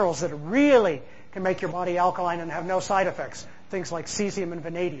minerals that really can make your body alkaline and have no side effects, things like cesium and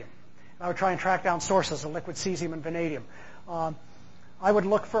vanadium. I would try and track down sources of liquid cesium and vanadium. I would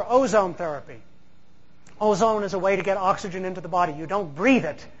look for ozone therapy. Ozone is a way to get oxygen into the body. You don't breathe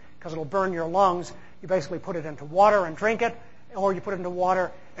it because it'll burn your lungs. You basically put it into water and drink it, or you put it into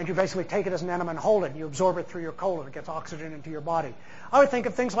water and you basically take it as an enema and hold it. You absorb it through your colon. It gets oxygen into your body. I would think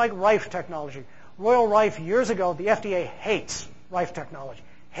of things like Rife technology. Royal Rife, years ago, the FDA hates Rife technology,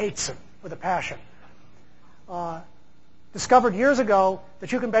 hates it with a passion. Discovered years ago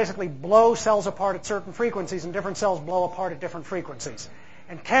that you can basically blow cells apart at certain frequencies, and different cells blow apart at different frequencies.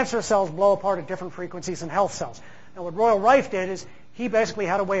 And cancer cells blow apart at different frequencies than health cells. Now, what Royal Rife did is he basically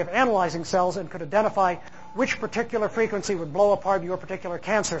had a way of analyzing cells and could identify which particular frequency would blow apart your particular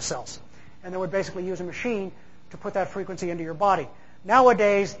cancer cells. And they would basically use a machine to put that frequency into your body.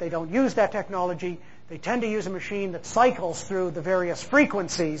 Nowadays, they don't use that technology. They tend to use a machine that cycles through the various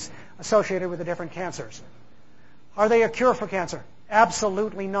frequencies associated with the different cancers. Are they a cure for cancer?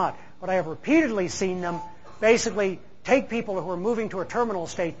 Absolutely not. But I have repeatedly seen them basically take people who are moving to a terminal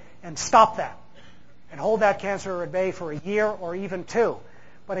state and stop that and hold that cancer at bay for a year or even 2.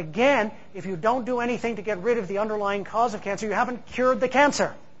 But again, if you don't do anything to get rid of the underlying cause of cancer, you haven't cured the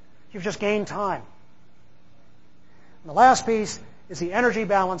cancer. You've just gained time. And the last piece is the energy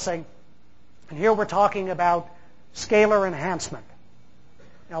balancing. And here we're talking about scalar enhancement.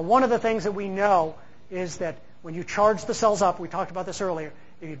 Now, one of the things that we know is that when you charge the cells up, we talked about this earlier,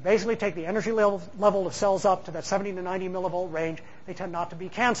 if you basically take the energy level of cells up to that 70 to 90 millivolt range, they tend not to be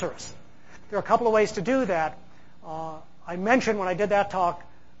cancerous. There are a couple of ways to do that. I mentioned when I did that talk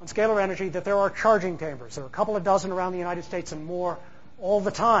on scalar energy that there are charging chambers. There are a couple of dozen around the United States and more all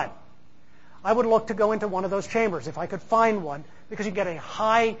the time. I would look to go into one of those chambers if I could find one, because you get a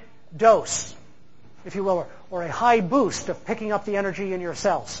high dose, if you will, or a high boost of picking up the energy in your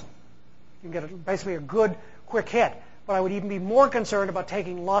cells. You can get basically a good, quick hit. But I would even be more concerned about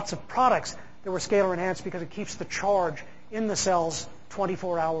taking lots of products that were scalar enhanced, because it keeps the charge in the cells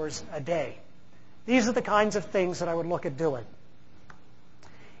 24 hours a day. These are the kinds of things that I would look at doing.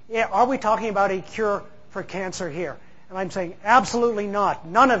 Are we talking about a cure for cancer here? And I'm saying absolutely not.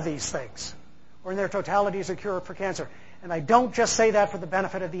 None of these things, or in their totality, is a cure for cancer. And I don't just say that for the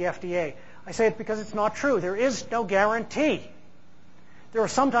benefit of the FDA. I say it because it's not true. There is no guarantee. There are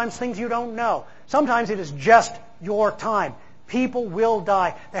sometimes things you don't know. Sometimes it is just your time. People will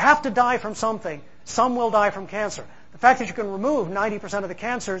die. They have to die from something. Some will die from cancer. The fact that you can remove 90% of the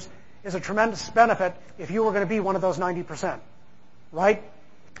cancers is a tremendous benefit if you were going to be one of those 90%, right?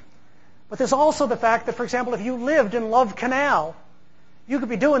 But there's also the fact that, for example, if you lived in Love Canal, you could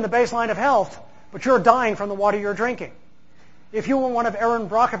be doing the baseline of health, but you're dying from the water you're drinking. If you were one of Erin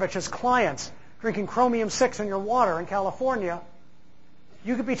Brockovich's clients drinking chromium-6 in your water in California,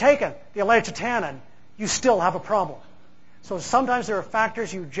 you could be taking the alleged tannin. You still have a problem. So sometimes there are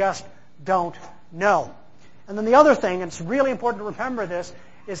factors you just don't know. And then the other thing, and it's really important to remember this,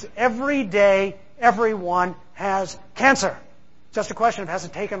 is every day everyone has cancer. It's just a question of has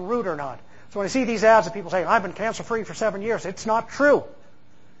it taken root or not. So when I see these ads of people saying, I've been cancer-free for 7 years, it's not true.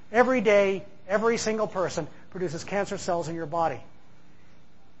 Every day, every single person produces cancer cells in your body.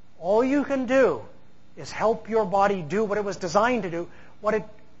 All you can do is help your body do what it was designed to do. What it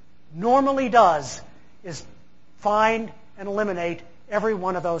normally does is find and eliminate every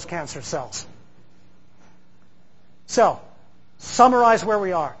one of those cancer cells. So, summarize where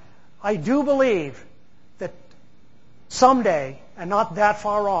we are. I do believe that someday, and not that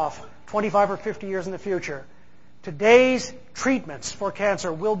far off, 25 or 50 years in the future, today's treatments for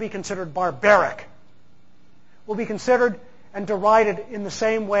cancer will be considered barbaric. Will be considered and derided in the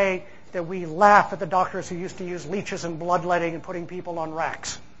same way that we laugh at the doctors who used to use leeches and bloodletting and putting people on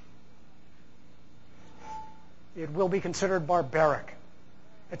racks. It will be considered barbaric.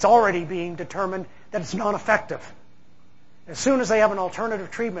 It's already being determined that it's not effective. As soon as they have an alternative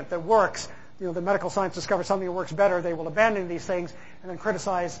treatment that works, the medical science discovers something that works better, they will abandon these things and then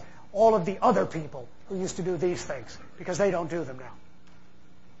criticize all of the other people who used to do these things because they don't do them now.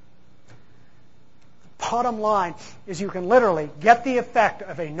 Bottom line is you can literally get the effect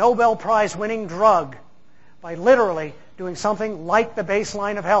of a Nobel Prize winning drug by literally doing something like the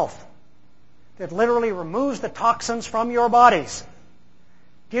baseline of health that literally removes the toxins from your bodies,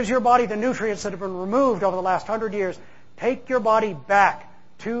 gives your body the nutrients that have been removed over the last 100 years. Take your body back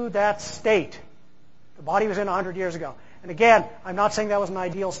to that state the body was in 100 years ago. And again, I'm not saying that was an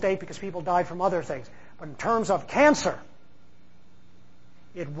ideal state because people died from other things. But in terms of cancer,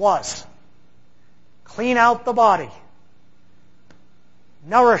 it was. Clean out the body.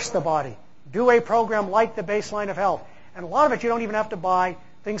 Nourish the body. Do a program like the baseline of health. And a lot of it you don't even have to buy.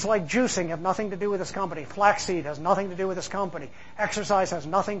 Things like juicing have nothing to do with this company. Flaxseed has nothing to do with this company. Exercise has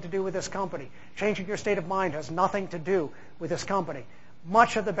nothing to do with this company. Changing your state of mind has nothing to do with this company.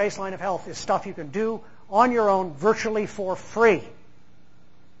 Much of the baseline of health is stuff you can do on your own virtually for free.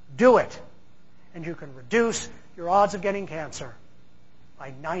 Do it. And you can reduce your odds of getting cancer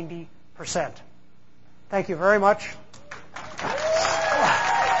by 90%. Thank you very much.